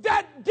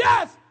 that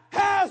death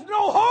has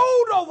no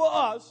hold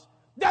over us,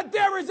 that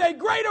there is a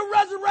greater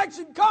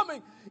resurrection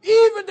coming,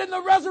 even than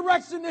the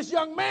resurrection this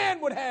young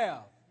man would have.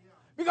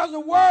 Because the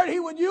word he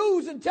would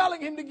use in telling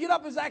him to get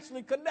up is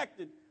actually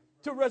connected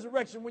to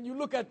resurrection. When you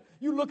look at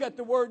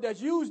the word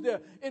that's used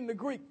there in the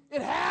Greek,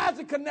 it has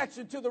a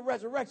connection to the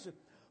resurrection.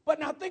 But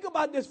now think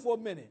about this for a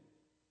minute.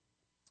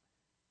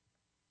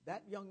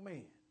 That young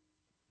man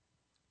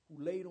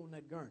who laid on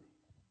that gurney,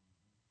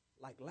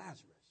 like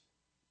Lazarus,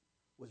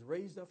 was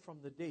raised up from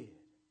the dead,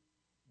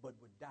 but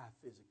would die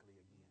physically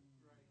again.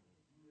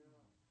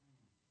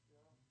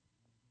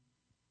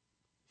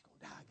 He's going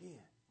to die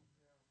again.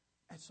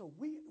 And so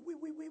we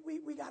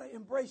got to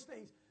embrace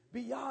things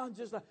beyond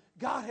just like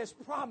God has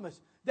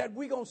promised that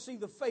we're going to see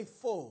the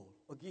faithful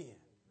again.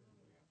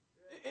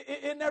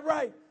 Isn't that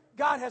right?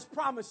 God has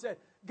promised that.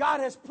 God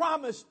has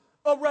promised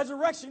a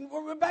resurrection.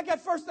 We're back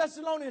at 1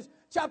 Thessalonians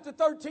chapter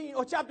 13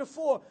 or chapter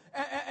 4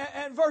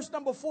 and verse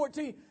number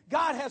 14.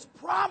 God has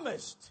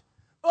promised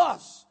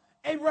us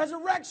a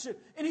resurrection.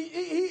 And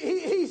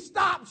he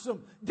stops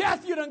them.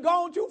 Death, you done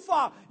gone too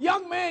far.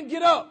 Young man,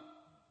 get up.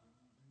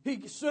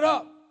 He stood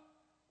up.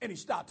 And he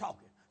stopped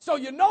talking. So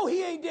you know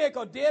he ain't dead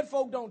because dead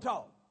folk don't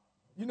talk.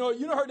 You know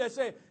heard that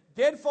saying,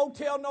 dead folk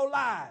tell no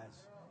lies.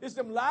 It's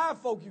them live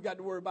folk you got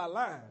to worry about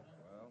lying.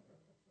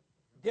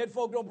 Dead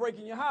folk don't break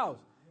in your house.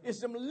 It's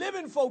them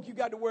living folk you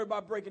got to worry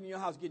about breaking in your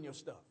house, getting your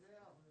stuff.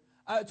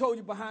 I told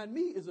you behind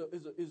me is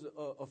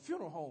a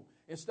funeral home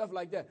and stuff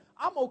like that.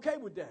 I'm okay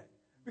with that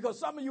because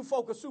some of you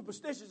folk are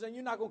superstitious and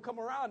you're not going to come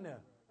around there.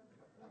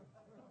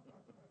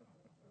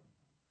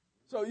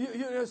 So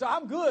so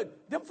I'm good.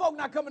 Them folk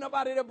not coming up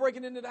out of there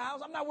breaking into the house.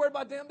 I'm not worried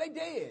about them. They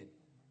dead.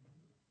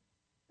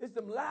 It's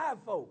them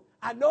live folk.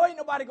 I know ain't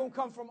nobody going to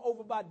come from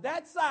over by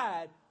that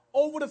side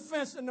over the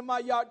fence into my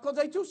yard because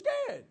they too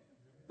scared.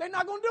 They're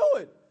not going to do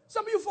it.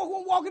 Some of you folk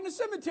won't walk in the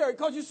cemetery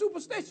because you're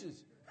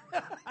superstitious.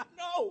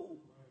 No.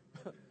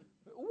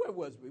 Where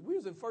was we? We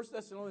was in 1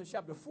 Thessalonians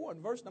chapter 4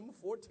 and verse number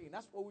 14.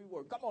 That's where we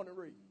were. Come on and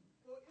read.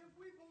 So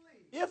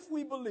if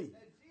we believe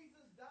that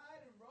Jesus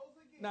died and rose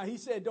again. Now he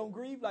said don't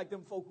grieve like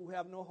them folk who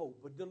have no hope.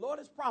 But the Lord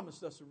has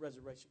promised us a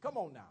resurrection. Come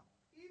on now.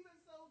 Even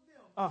so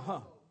them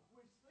also,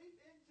 which sleep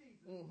in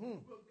Jesus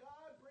will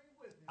God bring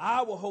with him.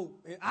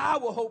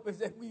 Our hope is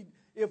that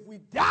if we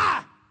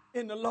die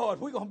in the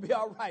Lord, we're going to be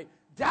all right.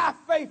 Die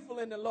faithful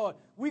in the Lord.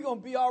 We're going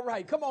to be all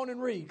right. Come on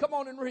and read. Come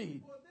on and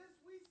read. For this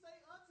we say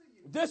unto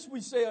you. This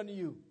we say unto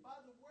you. By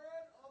the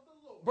word of the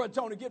Lord. Brother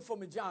Tony, get for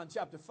me John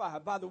chapter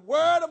 5. By the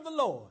word of the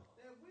Lord.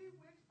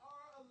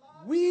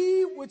 That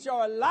we which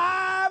are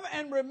alive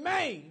and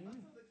remain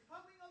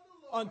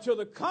until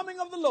the coming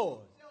of the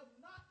Lord. Shall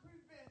not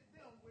prevent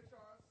them which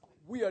are asleep.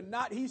 We are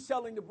not, he's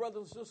telling the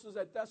brothers and sisters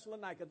at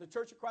Thessalonica, the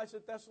Church of Christ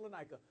at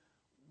Thessalonica,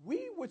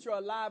 we which are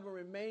alive and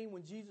remain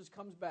when Jesus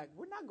comes back,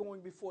 we're not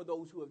going before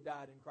those who have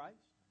died in Christ.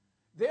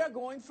 They're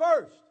going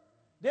first.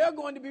 They're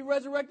going to be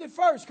resurrected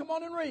first. Come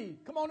on and read.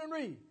 Come on and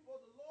read.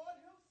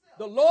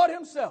 For the Lord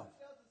himself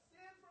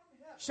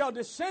shall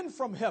descend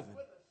from heaven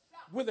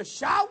with a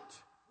shout,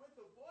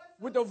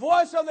 with the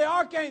voice of the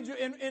archangel.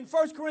 In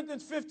 1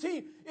 Corinthians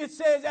 15, it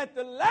says, at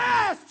the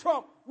last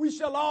trump, we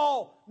shall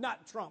all,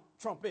 not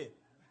trumpet.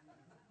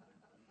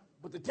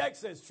 But the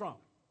text says trump.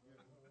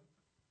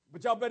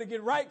 But y'all better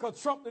get right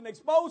because Trump done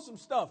exposed some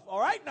stuff. All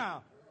right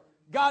now.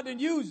 God didn't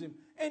use him.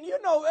 And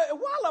you know,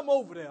 while I'm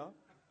over there,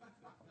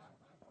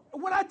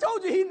 when I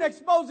told you he didn't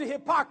expose the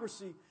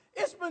hypocrisy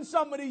It's been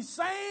some of these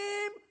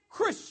same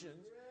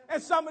Christians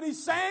and some of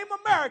these same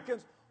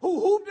Americans who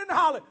hooped and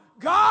hollered,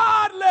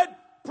 God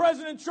let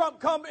President Trump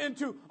come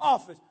into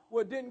office.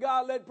 Well, didn't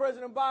God let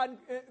President Biden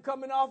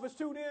come into office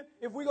too then?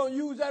 If we're going to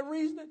use that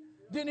reasoning,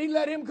 didn't he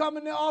let him come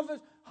into office?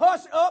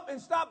 Hush up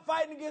and stop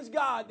fighting against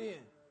God then.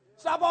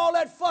 Stop all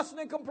that fussing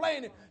and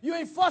complaining. You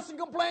ain't fussing and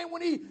complaining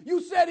when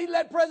you said he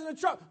let President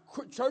Trump.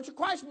 Church of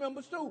Christ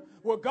members too.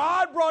 Well,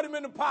 God brought him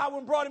into power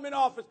and brought him in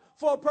office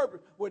for a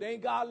purpose. Well,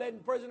 ain't God letting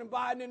President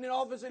Biden in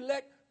office,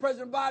 elect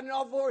President Biden in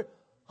office?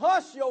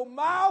 Hush your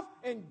mouth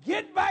and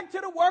get back to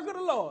the work of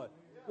the Lord.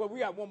 Well, we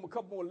got a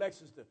couple more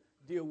elections to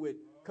deal with,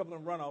 a couple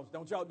of runoffs.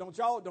 Don't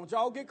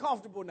y'all get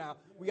comfortable now.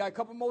 We got a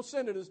couple more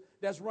senators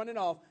that's running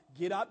off.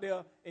 Get out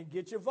there and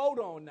get your vote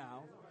on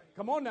now.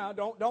 Come on now,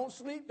 don't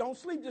sleep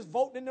just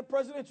voting in the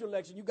presidential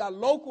election. You got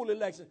local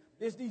elections.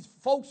 There's these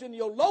folks in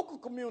your local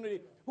community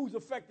who's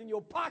affecting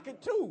your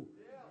pocket too.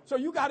 So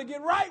you got to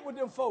get right with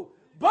them folks.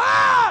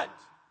 But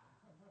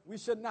we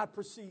should not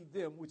precede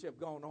them which have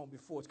gone on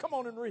before us. Come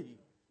on and read.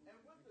 And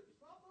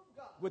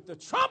with the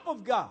trump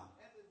of God.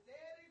 And the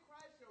dead in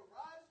Christ shall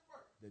rise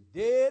first. The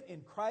dead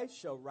in Christ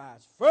shall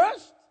rise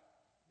first.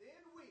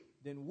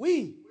 Then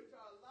we,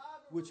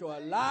 which are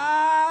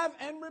alive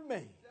and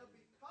remain,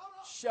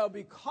 shall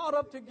be caught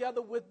up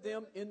together with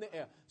them in the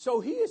air.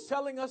 So he is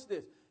telling us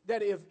this,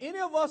 that if any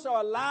of us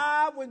are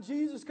alive when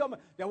Jesus comes,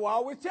 then we'll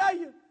always tell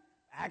you,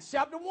 Acts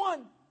chapter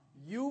 1,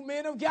 you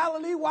men of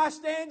Galilee, why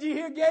stand ye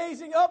here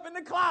gazing up in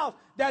the clouds?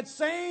 That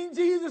same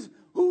Jesus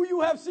who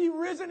you have seen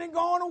risen and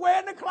gone away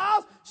in the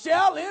clouds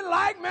shall in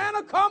like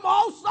manner come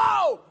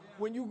also.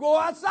 When you go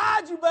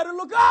outside, you better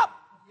look up.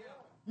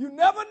 You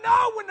never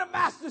know when the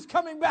master's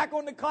coming back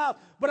on the clouds.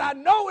 But I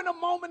know in a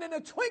moment, in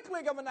a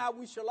twinkling of an eye,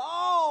 we shall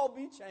all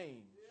be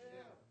changed.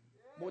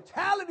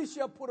 Mortality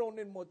shall put on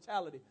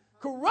immortality.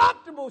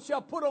 Corruptible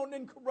shall put on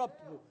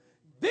incorruptible.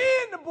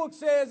 Then the book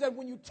says that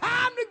when you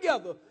time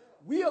together,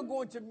 we are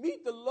going to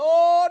meet the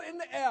Lord in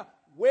the air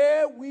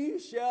where we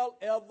shall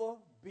ever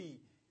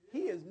be.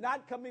 He is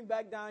not coming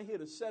back down here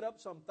to set up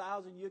some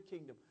 1,000-year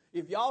kingdom.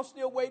 If y'all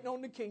still waiting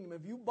on the kingdom,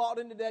 if you bought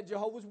into that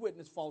Jehovah's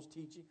Witness false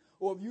teaching,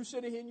 or if you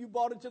sitting here and you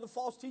bought into the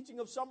false teaching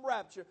of some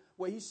rapture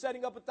where he's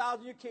setting up a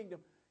 1,000-year kingdom,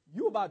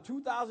 you about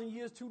 2,000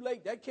 years too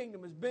late. That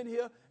kingdom has been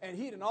here, and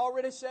he done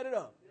already set it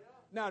up.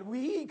 Now,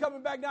 he ain't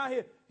coming back down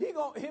here.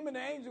 Him and the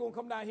angels going to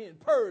come down here and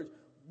purge.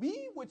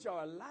 We which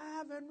are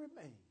alive and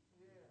remain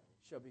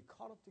shall be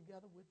caught up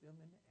together with them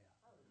in the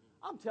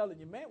air. I'm telling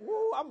you, man,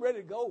 woo, I'm ready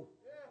to go.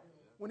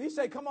 When he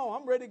say, come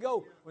on, I'm ready to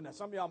go. Well, now,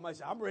 some of y'all might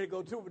say, I'm ready to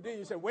go too. But then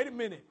you say, wait a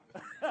minute.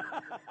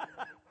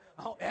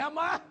 Oh, am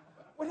I?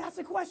 Well, that's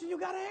a question you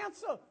got to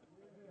answer.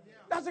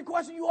 That's a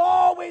question you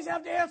always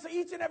have to answer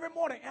each and every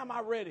morning. Am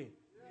I ready?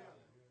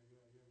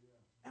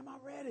 Am I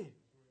ready?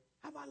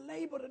 Have I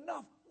labored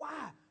enough?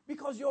 Why?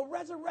 Because your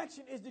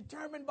resurrection is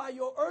determined by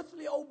your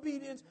earthly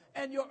obedience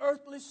and your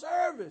earthly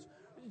service.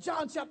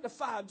 John chapter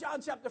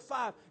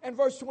 5 and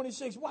verse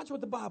 26. Watch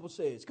what the Bible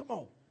says. Come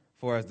on.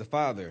 For as the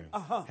Father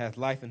hath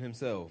life in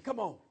himself, come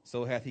on,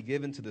 so hath he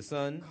given to the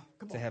Son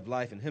to have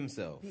life in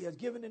himself. He has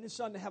given in his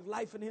Son to have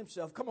life in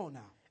himself. Come on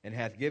now. And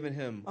hath given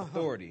him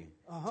authority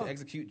to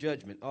execute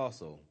judgment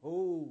also.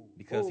 Oh,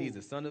 because he is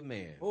the Son of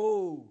Man.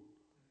 Oh,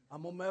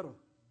 I'm a metal.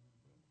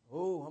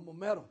 Oh, I'm a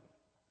metal.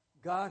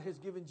 God has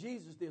given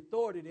Jesus the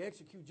authority to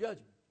execute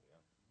judgment.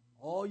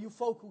 All you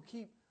folk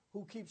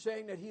who keep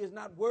saying that he is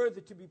not worthy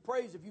to be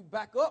praised, if you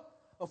back up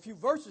a few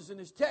verses in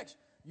this text,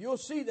 you'll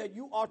see that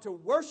you are to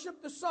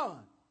worship the Son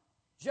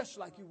just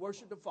like you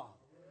worship the Father.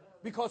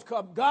 Because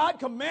God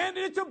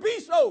commanded it to be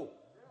so.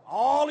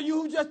 All of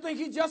you who just think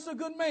he's just a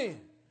good man.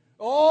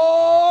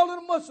 All of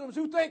the Muslims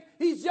who think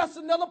he's just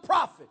another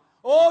prophet.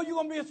 Oh, you're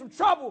going to be in some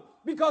trouble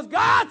because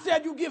God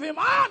said you give him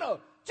honor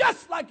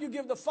just like you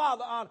give the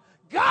Father honor.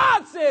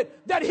 God said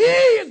that he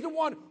is the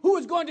one who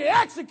is going to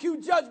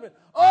execute judgment.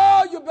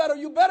 Oh, you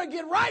better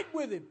get right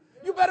with him.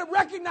 You better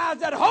recognize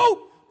that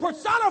hope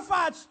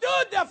personified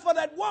stood there for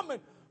that woman.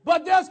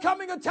 But there's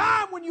coming a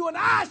time when you and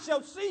I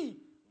shall see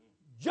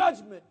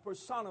judgment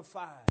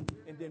personified.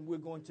 And then we're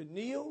going to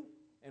kneel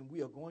and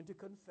we are going to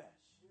confess.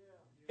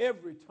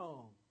 Every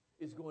tongue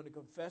is going to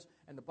confess.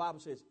 And the Bible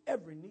says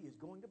every knee is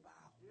going to bow.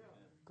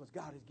 Because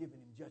God has given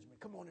him judgment.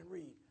 Come on and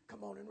read.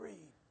 Come on and read.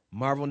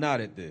 Marvel not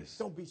at this.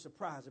 Don't be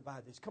surprised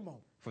about this. Come on.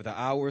 For the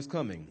hour is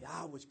coming. The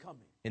hour is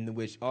coming. In the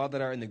which all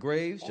that are in the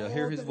grave shall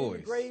hear his voice. All that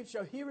in the grave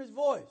shall hear his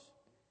voice.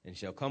 And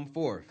shall come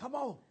forth. Come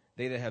on.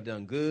 They that have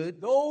done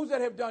good. Those that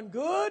have done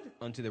good.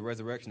 Unto the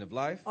resurrection of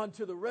life.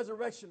 Unto the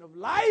resurrection of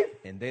life.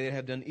 And they that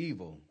have done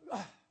evil.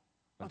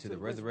 Unto the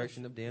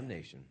resurrection of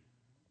damnation.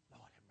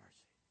 Lord have mercy.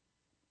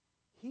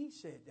 He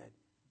said that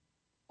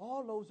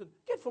all those.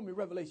 Get for me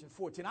Revelation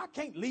 14. I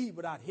can't leave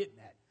without hitting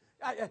that.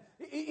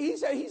 He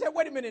said,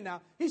 wait a minute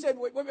now. He said,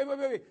 wait.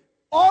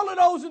 All of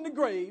those in the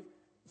grave,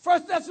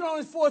 1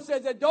 Thessalonians 4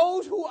 says that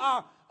those who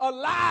are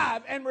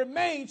alive and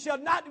remain shall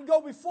not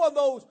go before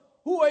those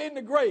who are in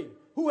the grave,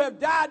 who have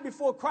died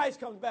before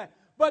Christ comes back.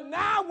 But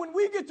now when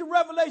we get to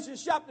Revelation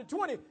chapter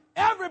 20,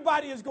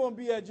 everybody is going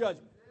to be at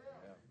judgment.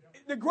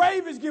 the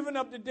grave is giving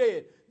up the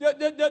dead.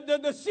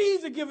 The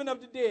seas are giving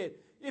up the dead.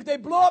 If they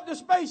blow up the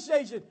space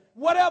station,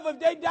 whatever, if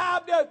they die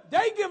up there,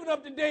 they giving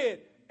up the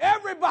dead.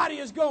 Everybody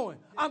is going.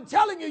 I'm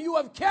telling you, you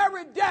have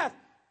carried death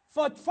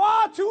for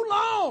far too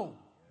long.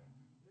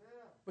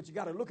 But you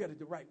got to look at it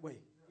the right way.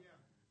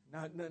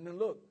 Now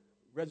look,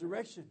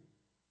 resurrection.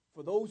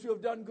 For those who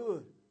have done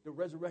good, the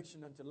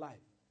resurrection unto life.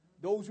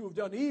 Those who have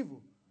done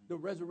evil, the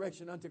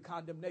resurrection unto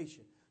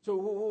condemnation.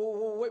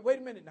 So wait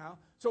a minute now.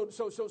 So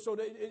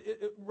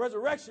the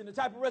resurrection, the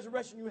type of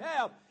resurrection you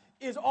have,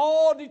 is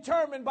all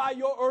determined by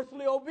your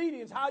earthly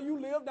obedience, how you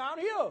live down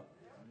here.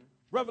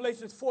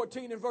 Revelations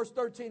 14 and verse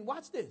 13.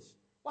 Watch this.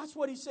 Watch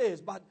what he says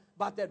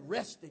about that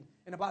resting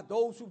and about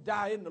those who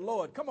die in the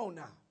Lord. Come on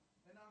now.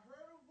 And I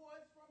heard a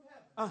voice from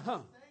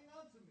heaven saying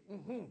unto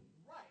me,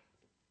 Right,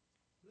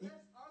 blessed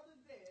are the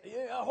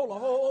dead. Yeah, hold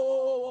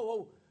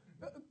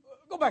on.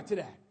 Go back to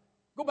that.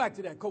 Go back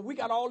to that, because we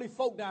got all these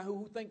folk down here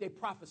who think they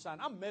prophesying.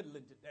 I'm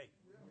meddling today.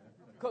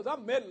 Because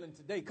I'm meddling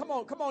today. Come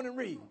on and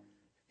read.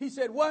 He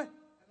said what? And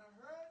I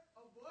heard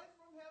a voice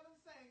from heaven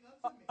saying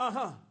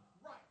unto me,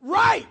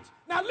 Right.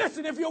 Now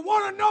listen, if you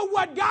want to know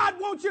what God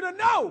wants you to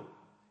know,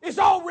 it's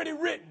already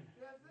written.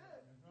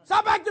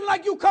 Stop acting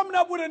like you coming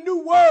up with a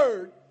new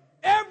word.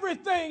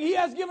 Everything, he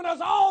has given us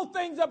all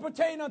things that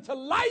pertain unto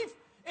life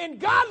and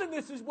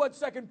godliness is what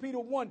 2 Peter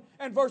 1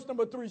 and verse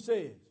number 3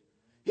 says.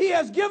 He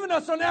has given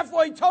us, and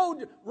therefore he told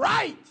you,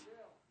 write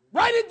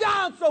it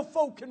down so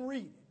folk can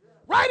read it.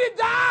 Write it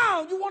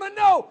down. You want to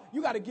know,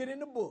 you got to get in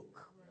the book.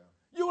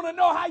 You want to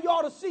know how you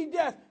ought to see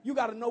death, you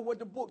got to know what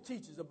the book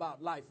teaches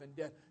about life and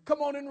death. Come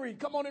on and read.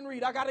 Come on and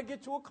read. I got to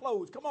get to a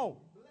close. Come on.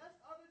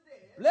 Blessed are the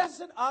dead,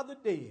 Blessed are the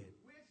dead,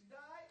 which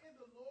die in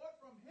the Lord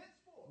from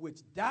henceforth.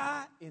 which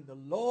die in the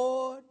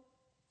Lord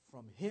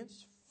from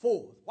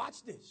henceforth.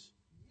 Watch this.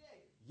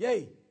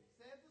 Yea,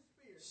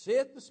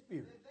 saith the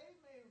Spirit,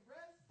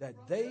 that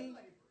they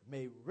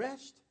may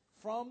rest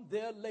from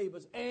their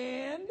labors,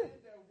 and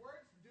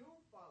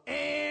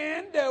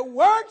their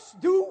works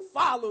do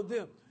follow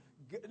them.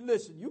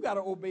 Listen, you got to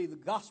obey the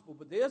gospel,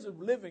 but there's a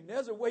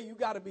way you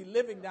got to be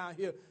living down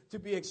here to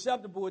be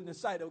acceptable in the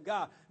sight of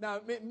God. Now,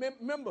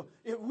 remember,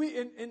 if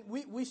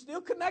we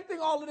still connecting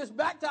all of this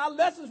back to our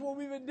lessons when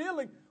we've been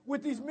dealing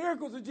with these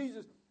miracles of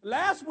Jesus.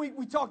 Last week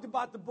we talked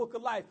about the book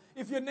of life.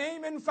 If your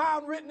name isn't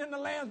found written in the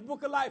Lamb's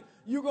book of life,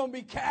 you're going to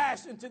be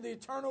cast into the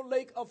eternal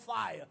lake of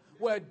fire,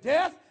 where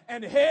death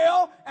and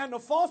hell and the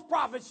false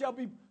prophet shall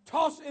be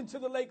tossed into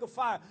the lake of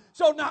fire.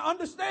 So now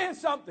understand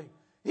something.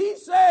 He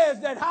says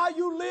that how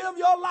you live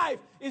your life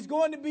is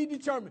going to be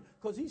determined,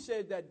 because he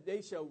said that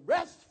they shall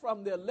rest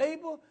from their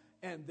labor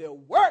and their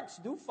works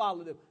do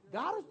follow them.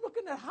 God is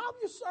looking at how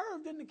you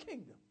served in the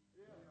kingdom.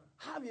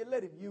 How have you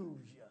let him use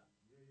you?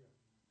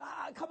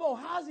 Come on,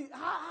 how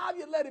have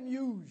you let him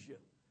use you?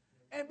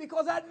 And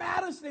because that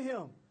matters to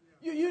him.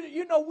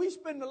 You know, we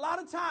spend a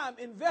lot of time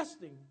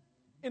investing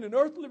in an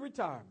earthly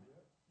retirement.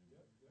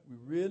 We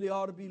really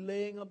ought to be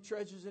laying up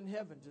treasures in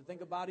heaven to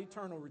think about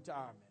eternal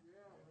retirement.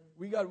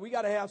 We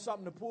got to have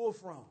something to pull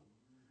from.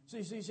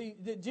 See,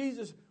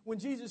 when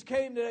Jesus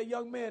came to that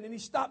young man and he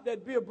stopped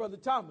that bill, Brother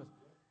Thomas,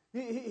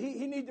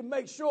 he need to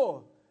make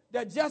sure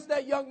that just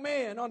that young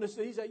man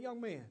understood. He said,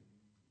 young man,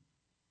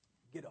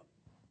 get up.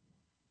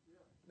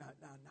 Now,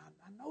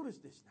 notice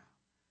this now.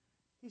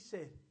 He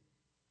said,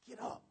 get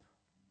up.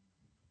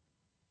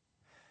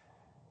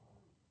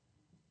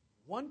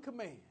 One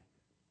command,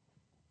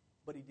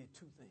 but he did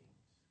two things.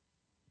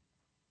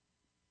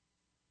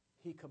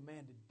 He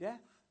commanded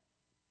death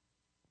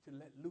to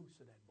let loose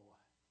of that boy,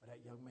 or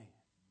that young man.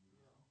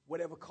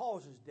 Whatever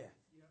causes death,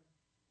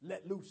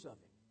 let loose of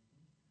him.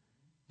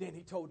 Then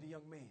he told the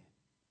young man,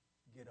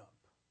 get up.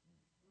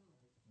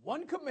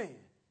 One command,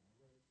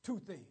 two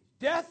things.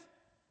 Death,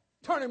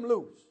 turn him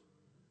loose.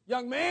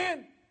 Young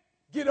man,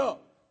 get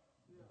up.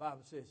 The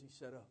Bible says he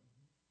sat up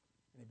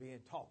and he began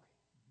talking.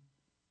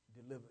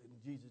 And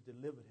Jesus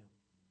delivered him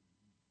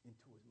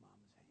into his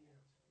mama's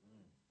hands.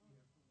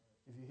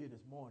 If you're here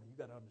this morning, you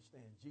got to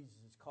understand Jesus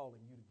is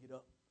calling you to get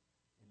up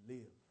and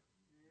live.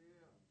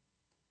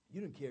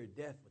 You didn't carry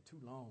death for too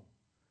long.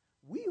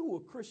 We who are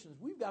Christians,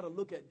 we've got to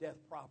look at death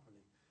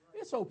properly.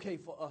 It's okay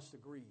for us to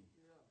grieve.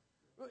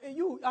 And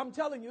I'm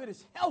telling you, it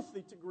is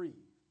healthy to grieve.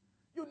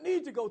 You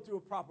need to go through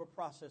a proper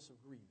process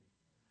of grieving.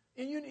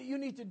 And you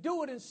need to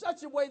do it in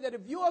such a way that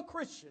if you're a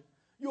Christian,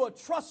 you are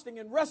trusting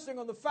and resting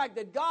on the fact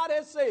that God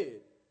has said,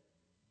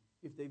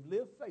 if they've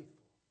lived faithful,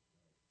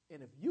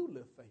 and if you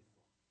live faithful,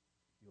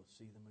 you'll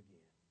see them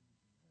again.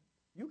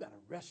 You got to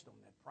rest on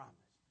that promise.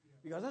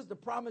 Because that's the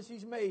promise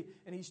he's made,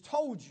 and he's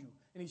told you,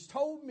 and he's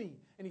told me,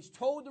 and he's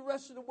told the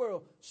rest of the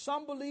world.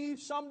 Some believe,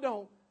 some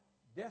don't.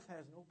 Death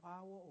has no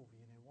power over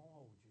you, and it won't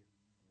hold you.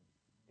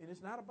 And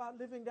it's not about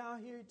living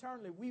down here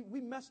eternally.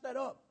 We messed that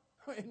up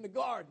in the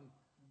garden.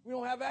 We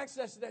don't have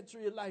access to that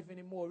tree of life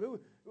anymore.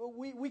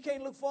 We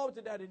can't look forward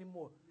to that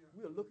anymore.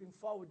 We are looking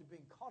forward to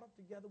being caught up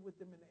together with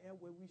them in the air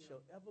where we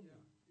shall ever be.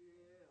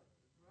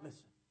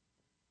 Listen.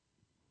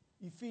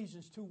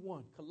 Ephesians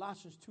 2:1,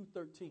 Colossians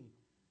 2:13.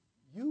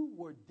 You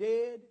were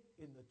dead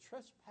in the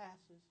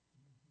trespasses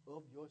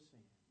of your sin.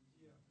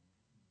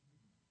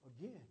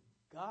 Again,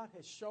 God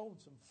has shown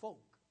some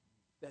folk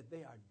that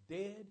they are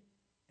dead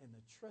in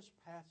the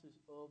trespasses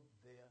of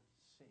their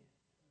sin.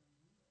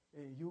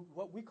 And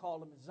what we call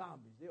them is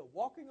zombies. They're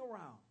walking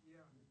around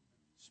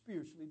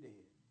spiritually dead.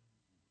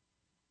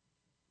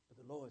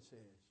 But the Lord says,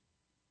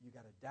 you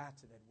got to die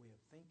to that way of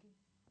thinking.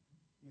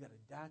 You got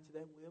to die to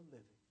that way of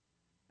living.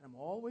 And I'm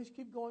always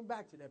keep going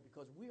back to that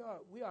because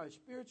we are a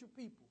spiritual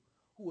people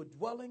who are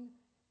dwelling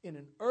in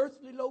an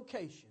earthly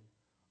location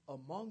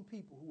among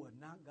people who are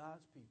not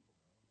God's people.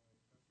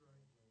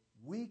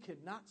 We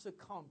cannot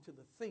succumb to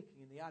the thinking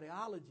and the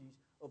ideologies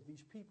of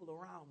these people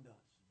around us.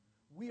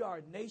 We are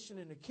a nation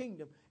in the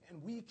kingdom,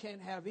 and we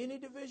can't have any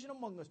division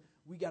among us.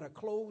 We got to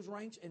close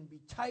ranks and be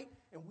tight,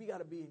 and we got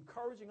to be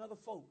encouraging other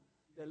folk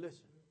that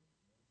listen.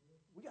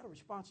 We got a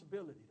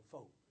responsibility to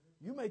folk.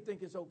 You may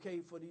think it's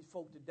okay for these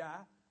folk to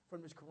die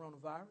from this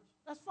coronavirus.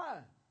 That's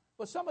fine.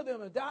 But some of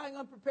them are dying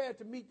unprepared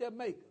to meet their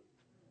maker.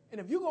 And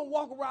if you're going to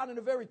walk around in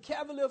a very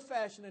cavalier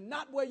fashion and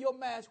not wear your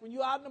mask when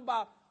you're out and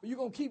about, or you're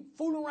going to keep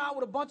fooling around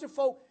with a bunch of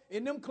folk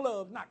in them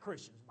clubs, not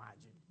Christians, mind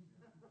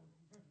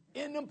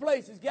you, in them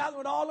places, gathering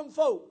with all them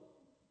folk,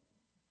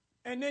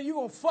 and then you're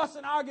going to fuss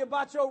and argue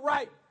about your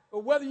right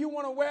or whether you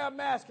want to wear a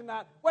mask or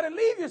not, well, then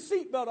leave your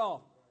seatbelt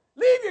off.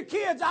 Leave your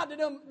kids out to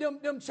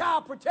them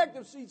child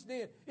protective seats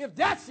then. If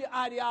that's your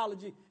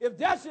ideology, if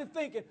that's your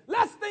thinking,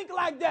 let's think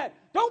like that.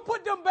 Don't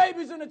put them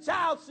babies in a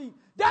child seat.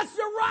 That's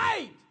your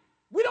right.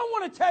 We don't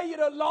want to tell you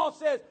the law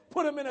says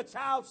put them in a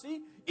child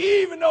seat,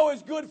 even though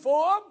it's good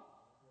for them.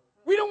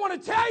 We don't want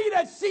to tell you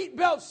that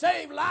seatbelts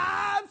save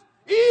lives,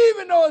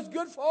 even though it's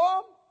good for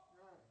them.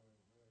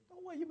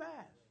 Don't wear your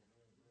mask.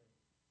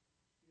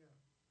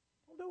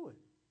 Don't do it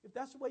if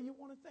that's the way you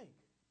want to think.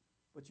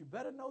 But you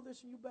better know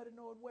this and you better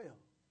know it well.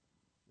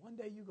 One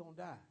day you're going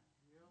to die.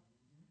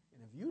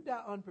 And if you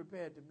die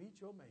unprepared to meet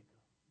your maker,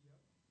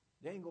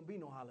 there ain't going to be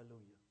no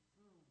hallelujah.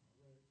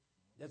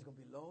 There's going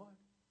to be, Lord,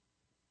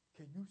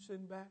 can you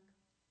send back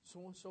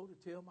so-and-so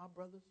to tell my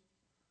brothers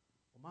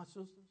or my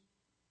sisters?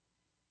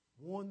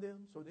 Warn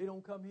them so they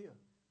don't come here.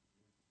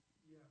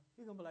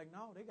 He's going to be like,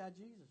 no, they got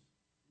Jesus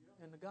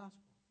and the gospel.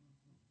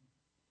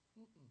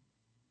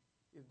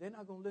 If they're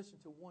not going to listen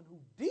to one who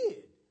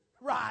did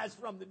rise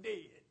from the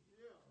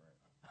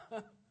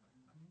dead,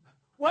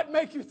 what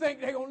makes you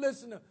think they're going to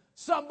listen to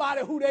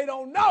somebody who they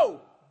don't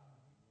know?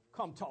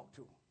 Come talk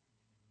to them.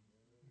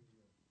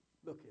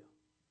 Look here.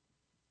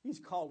 He's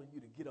calling you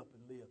to get up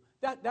and live.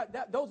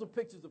 Those are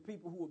pictures of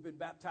people who have been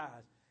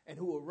baptized and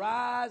who are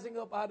rising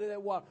up out of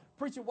that water.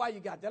 Preacher, why you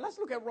got that? Let's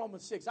look at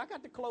Romans 6. I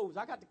got to close.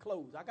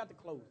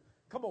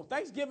 Come on,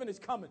 Thanksgiving is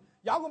coming.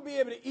 Y'all going to be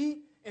able to eat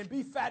and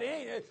be fat.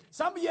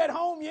 Some of you at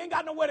home, you ain't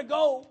got nowhere to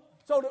go.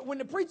 So that when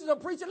the preachers are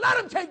preaching, let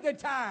them take their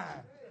time.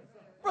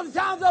 Brother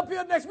John's up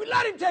here next week.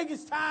 Let him take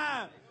his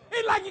time.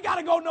 Ain't like you got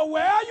to go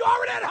nowhere. You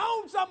already at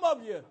home, some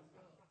of you.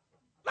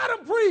 Let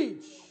him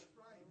preach.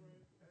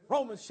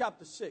 Romans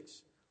chapter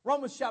 6.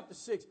 Romans chapter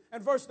 6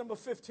 and verse number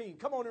 15.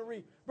 Come on and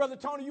read. Brother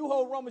Tony, you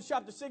hold Romans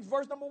chapter 6,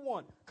 verse number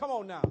 1. Come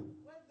on now.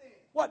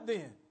 What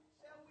then?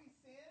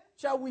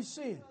 Shall we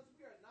sin?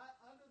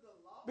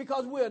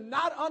 Because we are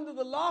not under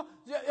the law.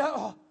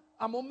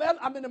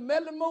 I'm in a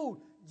meddling mood.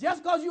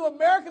 Just because you're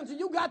Americans and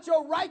you got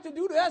your right to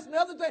do that's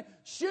another thing.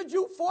 Should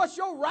you force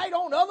your right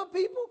on other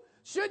people?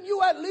 Shouldn't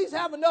you at least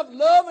have enough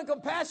love and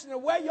compassion to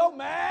wear your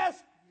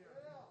mask?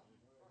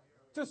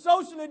 To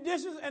socially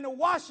distance and to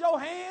wash your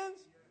hands?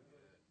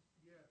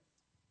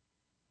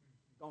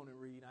 Go on and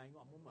read. I'm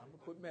going to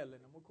quit meddling.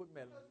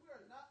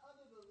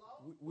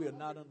 We are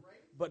not under,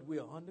 but we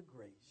are under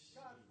grace.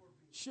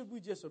 Should we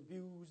just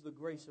abuse the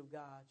grace of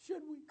God?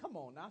 Should we? Come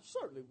on now.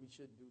 Certainly we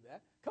shouldn't do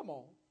that. Come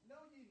on. Know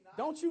ye not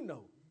Don't you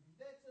know?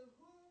 that to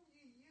whom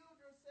ye yield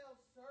yourselves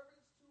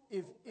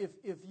servants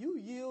to If you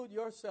yield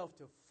yourself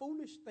to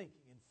foolish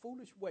thinking and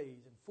foolish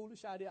ways and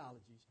foolish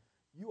ideologies,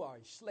 you are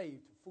a slave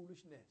to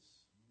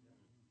foolishness.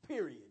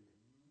 Period.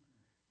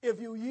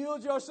 If you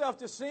yield yourself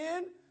to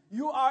sin,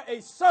 you are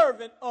a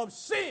servant of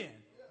sin.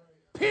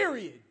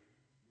 Period.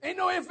 Ain't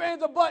no ifs,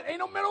 ands, or buts. Ain't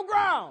no middle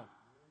ground.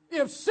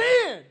 If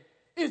sin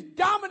is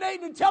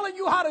dominating and telling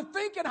you how to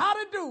think and how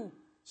to do,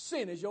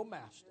 sin is your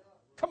master.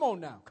 Come on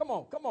now. Come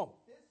on. his servants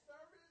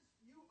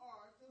you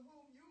are to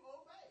whom you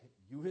obey,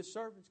 You his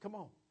servants. Come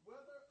on. whether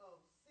of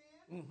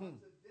sin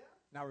unto death.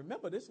 Now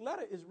remember, this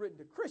letter is written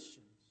to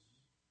Christians.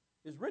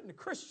 It's written to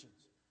Christians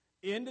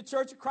in the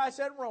Church of Christ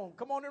at Rome.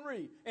 Come on and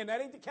read. And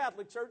that ain't the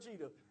Catholic Church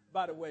either,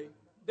 by the way.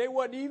 They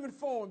wasn't even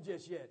formed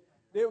just yet.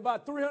 They were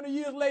about 300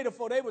 years later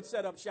before they would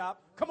set up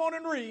shop. Come on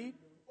and read.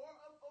 Or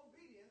of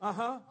obedience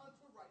unto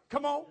righteousness.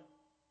 Come on.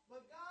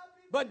 But God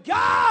be But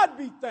God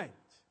be thanked.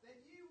 that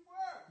ye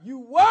were, You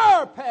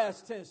were,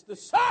 past tense, the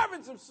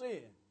servants of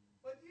sin.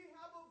 but ye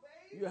have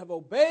obeyed You have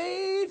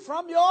obeyed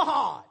from your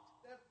heart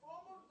that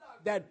form of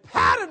doctrine that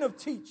pattern of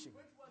teaching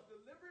which was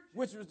delivered to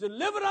which was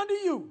delivered unto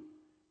you.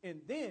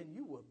 And then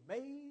you were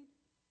made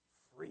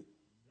free.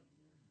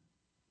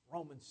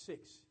 Romans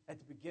 6, at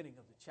the beginning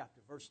of the chapter,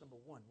 verse number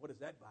 1. What does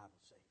that Bible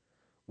say?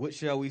 What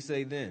shall we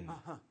say then?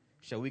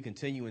 Shall we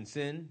continue in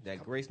sin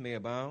that grace may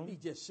abound? He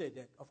just said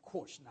that. Of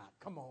course not.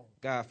 Come on.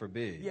 God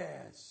forbid.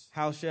 Yes.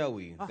 How shall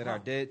we that are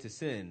dead to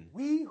sin?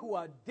 We who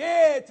are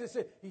dead to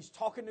sin. He's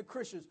talking to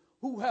Christians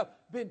who have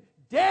been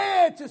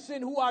dead to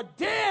sin, who are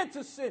dead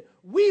to sin.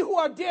 We who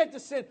are dead to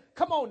sin.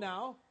 Come on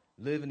now.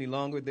 Live any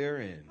longer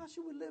therein. How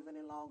should we live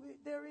any longer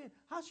therein?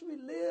 How should we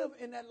live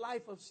in that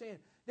life of sin?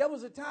 There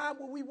was a time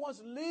when we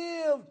once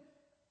lived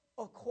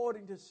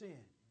according to sin.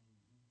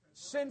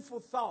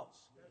 Sinful thoughts,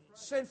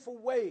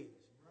 sinful ways,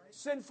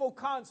 sinful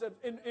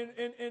concepts.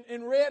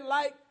 In red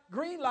light,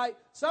 green light,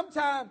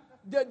 sometimes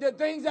the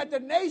things that the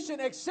nation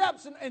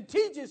accepts and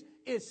teaches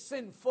is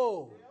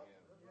sinful.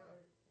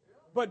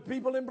 But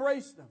people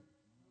embrace them.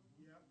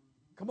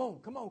 Come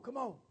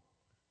on.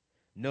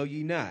 Know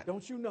ye not,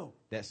 don't you know,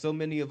 that so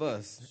many of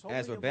us,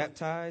 as were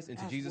baptized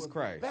into Jesus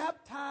Christ,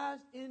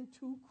 baptized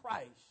into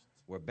Christ,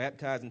 were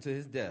baptized into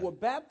his death. Were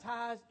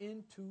baptized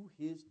into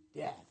his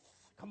death.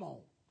 Come on.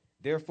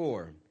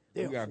 Therefore,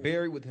 we are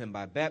buried with him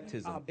by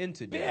baptism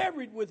into death.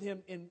 Buried with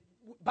him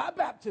by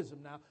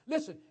baptism now.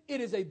 Listen,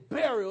 it is a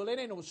burial. It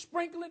ain't no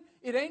sprinkling.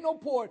 It ain't no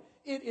pouring.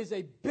 It is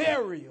a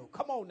burial.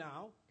 Come on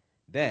now.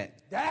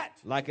 That,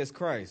 like as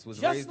Christ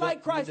was raised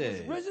up from the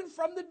dead, was risen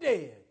from the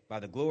dead, by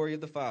the glory of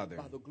the Father,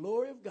 by the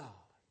glory of God,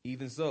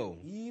 even so,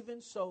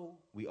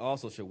 we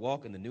also should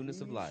walk in the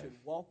newness of life.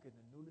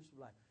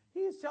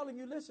 He is telling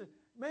you, listen,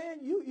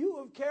 man, you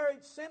have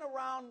carried sin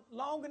around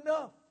long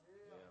enough.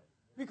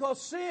 Because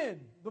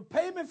sin, the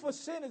payment for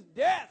sin is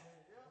death.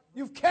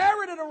 You've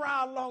carried it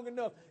around long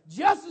enough.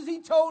 Just as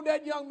he told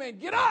that young man,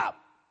 get up.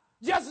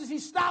 Just as he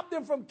stopped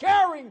him from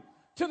carrying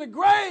to the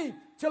grave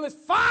till his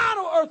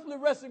final earthly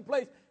resting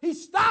place. He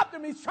stopped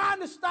him. He's trying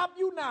to stop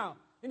you now.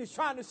 And he's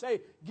trying to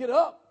say, get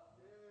up.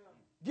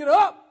 Get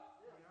up.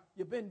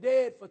 You've been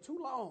dead for too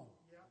long.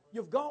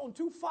 You've gone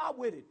too far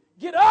with it.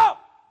 Get up.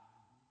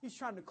 He's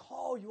trying to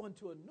call you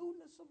unto a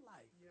newness of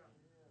life.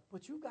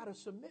 But you've got to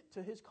submit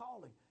to his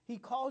calling. He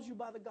calls you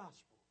by the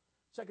gospel.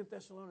 2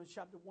 Thessalonians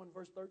chapter 1,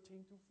 verse 13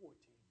 through 14.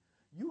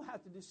 You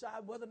have to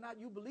decide whether or not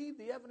you believe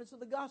the evidence of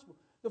the gospel.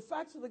 The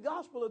facts of the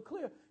gospel are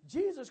clear.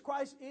 Jesus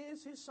Christ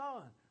is his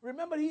son.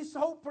 Remember, he's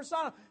hope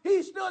persona.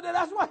 He stood there.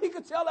 That's why he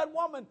could tell that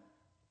woman,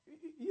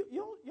 you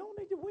don't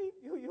need to weep.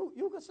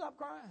 You can stop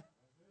crying.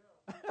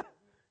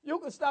 You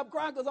can stop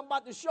crying because I'm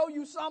about to show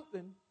you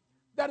something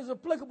that is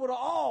applicable to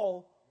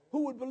all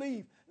who would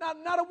believe. Now,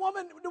 the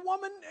woman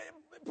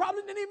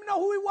probably didn't even know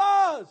who he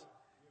was.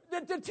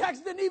 The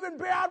text didn't even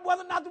bear out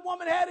whether or not the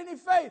woman had any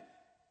faith.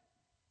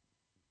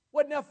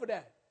 Wasn't enough for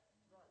that.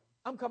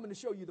 I'm coming to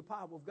show you the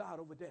power of God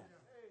over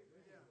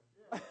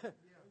death.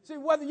 See,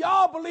 whether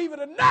y'all believe it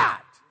or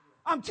not,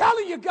 I'm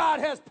telling you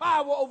God has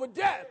power over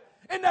death.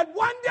 And that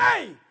one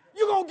day,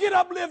 you're going to get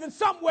up living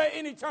somewhere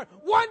in eternity.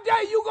 One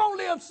day, you're going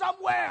to live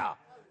somewhere.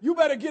 You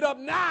better get up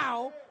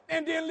now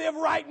and then live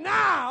right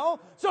now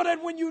so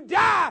that when you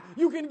die,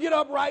 you can get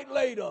up right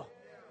later.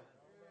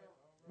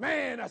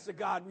 Man, that's the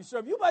God we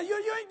serve. You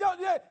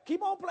ain't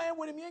keep on playing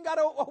with him. You ain't got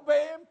to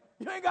obey him.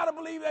 You ain't got to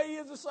believe that he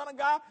is the Son of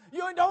God.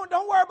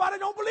 Don't worry about it.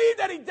 Don't believe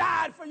that he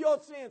died for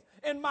your sins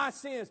and my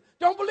sins.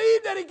 Don't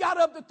believe that he got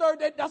up the third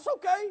day. That's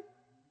okay.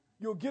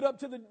 You'll get up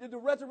to the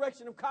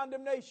resurrection of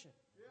condemnation.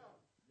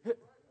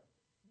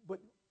 But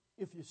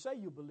if you say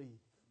you believe,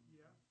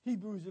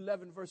 Hebrews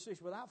 11, verse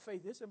 6, without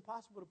faith, it's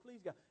impossible to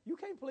please God. You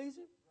can't please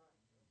him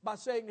by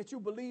saying that you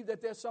believe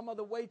that there's some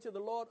other way to the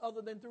Lord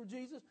other than through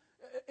Jesus.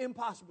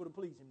 Impossible to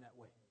please him that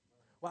way.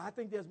 Well, I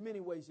think there's many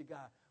ways to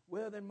God.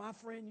 Well, then, my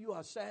friend, you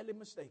are sadly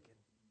mistaken.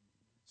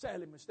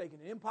 Sadly mistaken.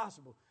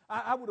 Impossible.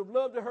 I would have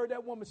loved to hear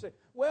that woman say,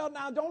 well,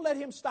 now, don't let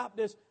him stop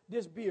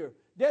this beer.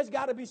 There's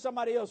got to be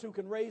somebody else who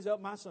can raise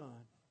up my son.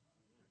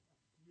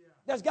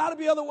 There's got to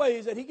be other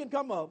ways that he can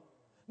come up.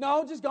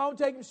 No, just go and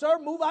take him. Sir,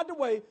 move out the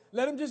way.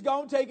 Let him just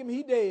go and take him.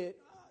 He dead.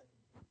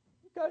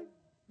 Okay?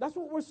 That's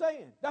what we're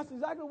saying. That's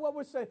exactly what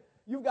we're saying.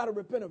 You've got to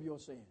repent of your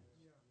sins.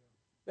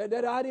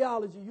 That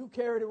ideology you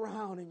carried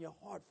around in your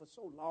heart for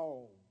so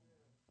long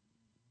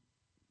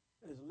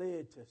has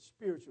led to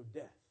spiritual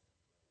death.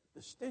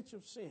 The stench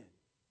of sin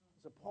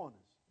is upon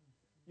us.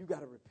 You've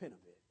got to repent of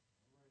it.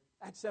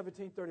 Acts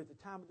 17:30, at the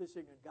time of this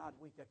ignorant, God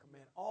winked that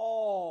command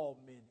all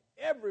men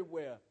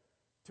everywhere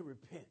to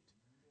repent.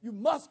 You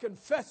must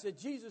confess that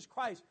Jesus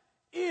Christ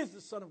is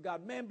the Son of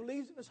God. Man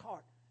believes in his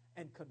heart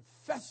and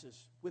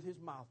confesses with his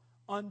mouth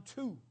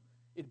unto.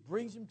 It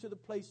brings him to the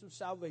place of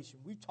salvation.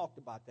 We talked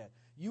about that.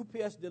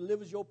 UPS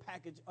delivers your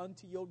package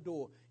unto your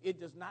door. It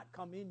does not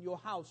come in your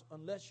house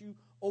unless you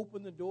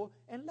open the door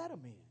and let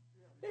them in.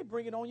 They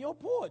bring it on your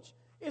porch.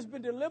 It's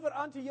been delivered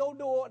unto your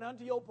door and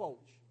unto your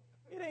porch.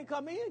 It ain't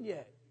come in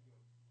yet.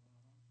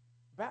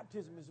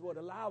 Baptism is what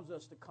allows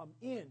us to come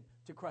in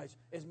to Christ.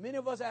 As many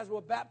of us as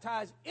were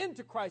baptized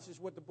into Christ is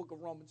what the book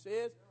of Romans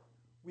says.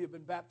 We have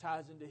been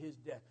baptized into his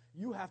death.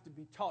 You have to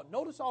be taught.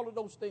 Notice all of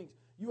those things.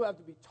 You have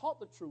to be taught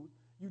the truth.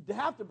 You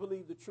have to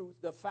believe the truth,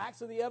 the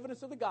facts of the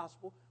evidence of the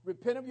gospel,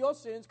 repent of your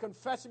sins,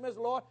 confess him as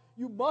Lord.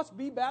 You must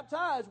be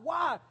baptized.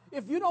 Why?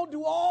 If you don't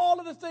do all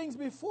of the things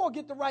before,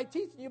 get the right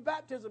teaching, your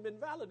baptism is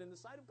invalid in the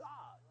sight of God.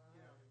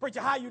 Preacher,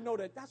 how you know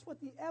that? That's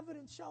what the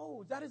evidence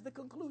shows. That is the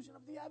conclusion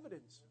of the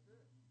evidence.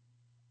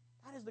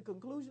 That is the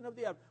conclusion of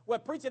the evidence. Well,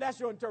 preacher, that's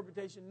your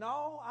interpretation.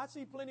 No, I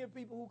see plenty of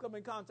people who come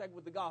in contact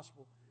with the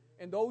gospel,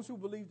 and those who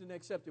believed and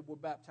accepted were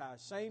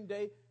baptized. Same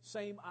day,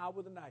 same hour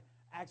of the night.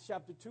 Acts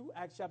chapter 2,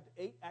 Acts chapter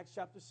 8, Acts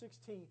chapter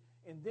 16.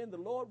 And then the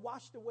Lord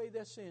washed away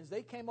their sins.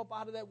 They came up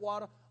out of that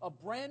water, a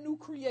brand new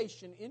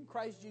creation in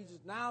Christ Jesus,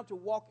 now to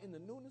walk in the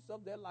newness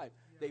of their life.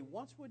 They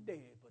once were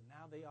dead, but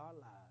now they are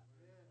alive.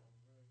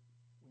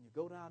 When you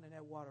go down in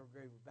that water of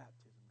grave of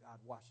baptism, God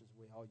washes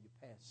away all your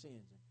past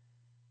sins. And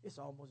it's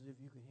almost as if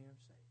you can hear him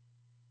say,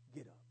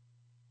 get up.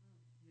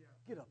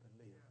 Get up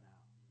and live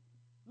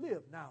now.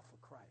 Live now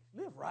for Christ.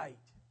 Live right.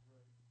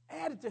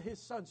 Add it to his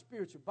son's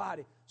spiritual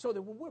body so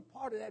that when we're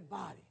part of that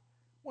body,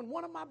 when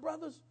one of my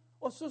brothers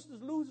or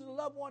sisters loses a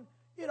loved one,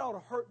 it ought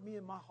to hurt me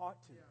in my heart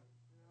too,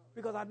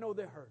 because I know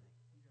they're hurting.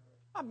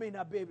 I may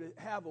not be able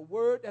to have a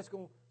word that's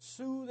going to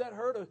soothe that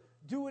hurt or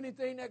do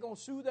anything that's going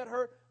to soothe that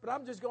hurt, but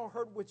I'm just going to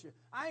hurt with you.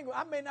 I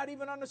may not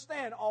even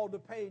understand all the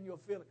pain you're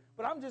feeling,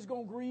 but I'm just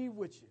going to grieve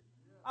with you.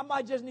 I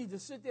might just need to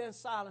sit there in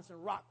silence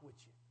and rock with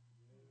you.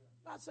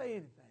 Not say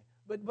anything,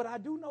 but I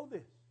do know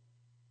this.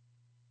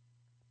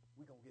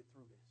 We're going to get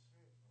through this.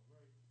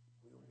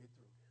 We're going to get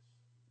through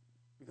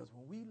this. Because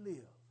when we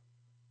live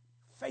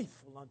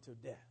faithful unto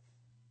death,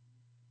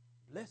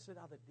 blessed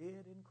are the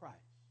dead in Christ.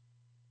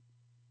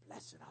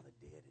 Blessed are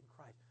the dead in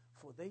Christ,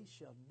 for they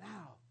shall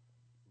now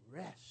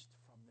rest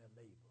from their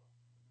labor.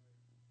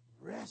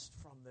 Rest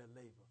from their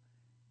labor.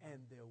 And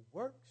their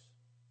works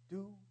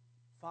do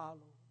follow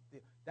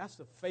them. That's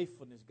the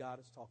faithfulness God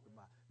is talking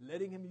about.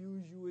 Letting him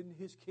use you in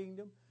his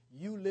kingdom,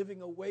 you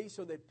living away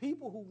so that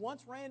people who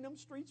once ran them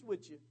streets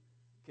with you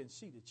can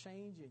see the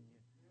change in you.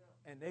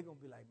 And they're going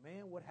to be like,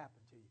 man, what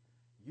happened to you?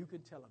 You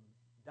can tell them,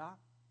 Doc,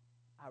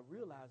 I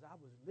realized I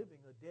was living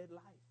a dead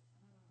life.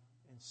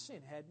 And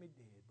sin had me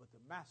dead. But the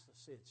master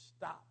said,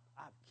 stop.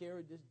 I've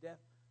carried this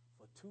death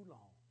for too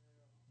long.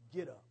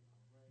 Get up.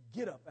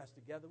 Get up as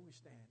together we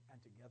stand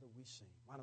and together we sing.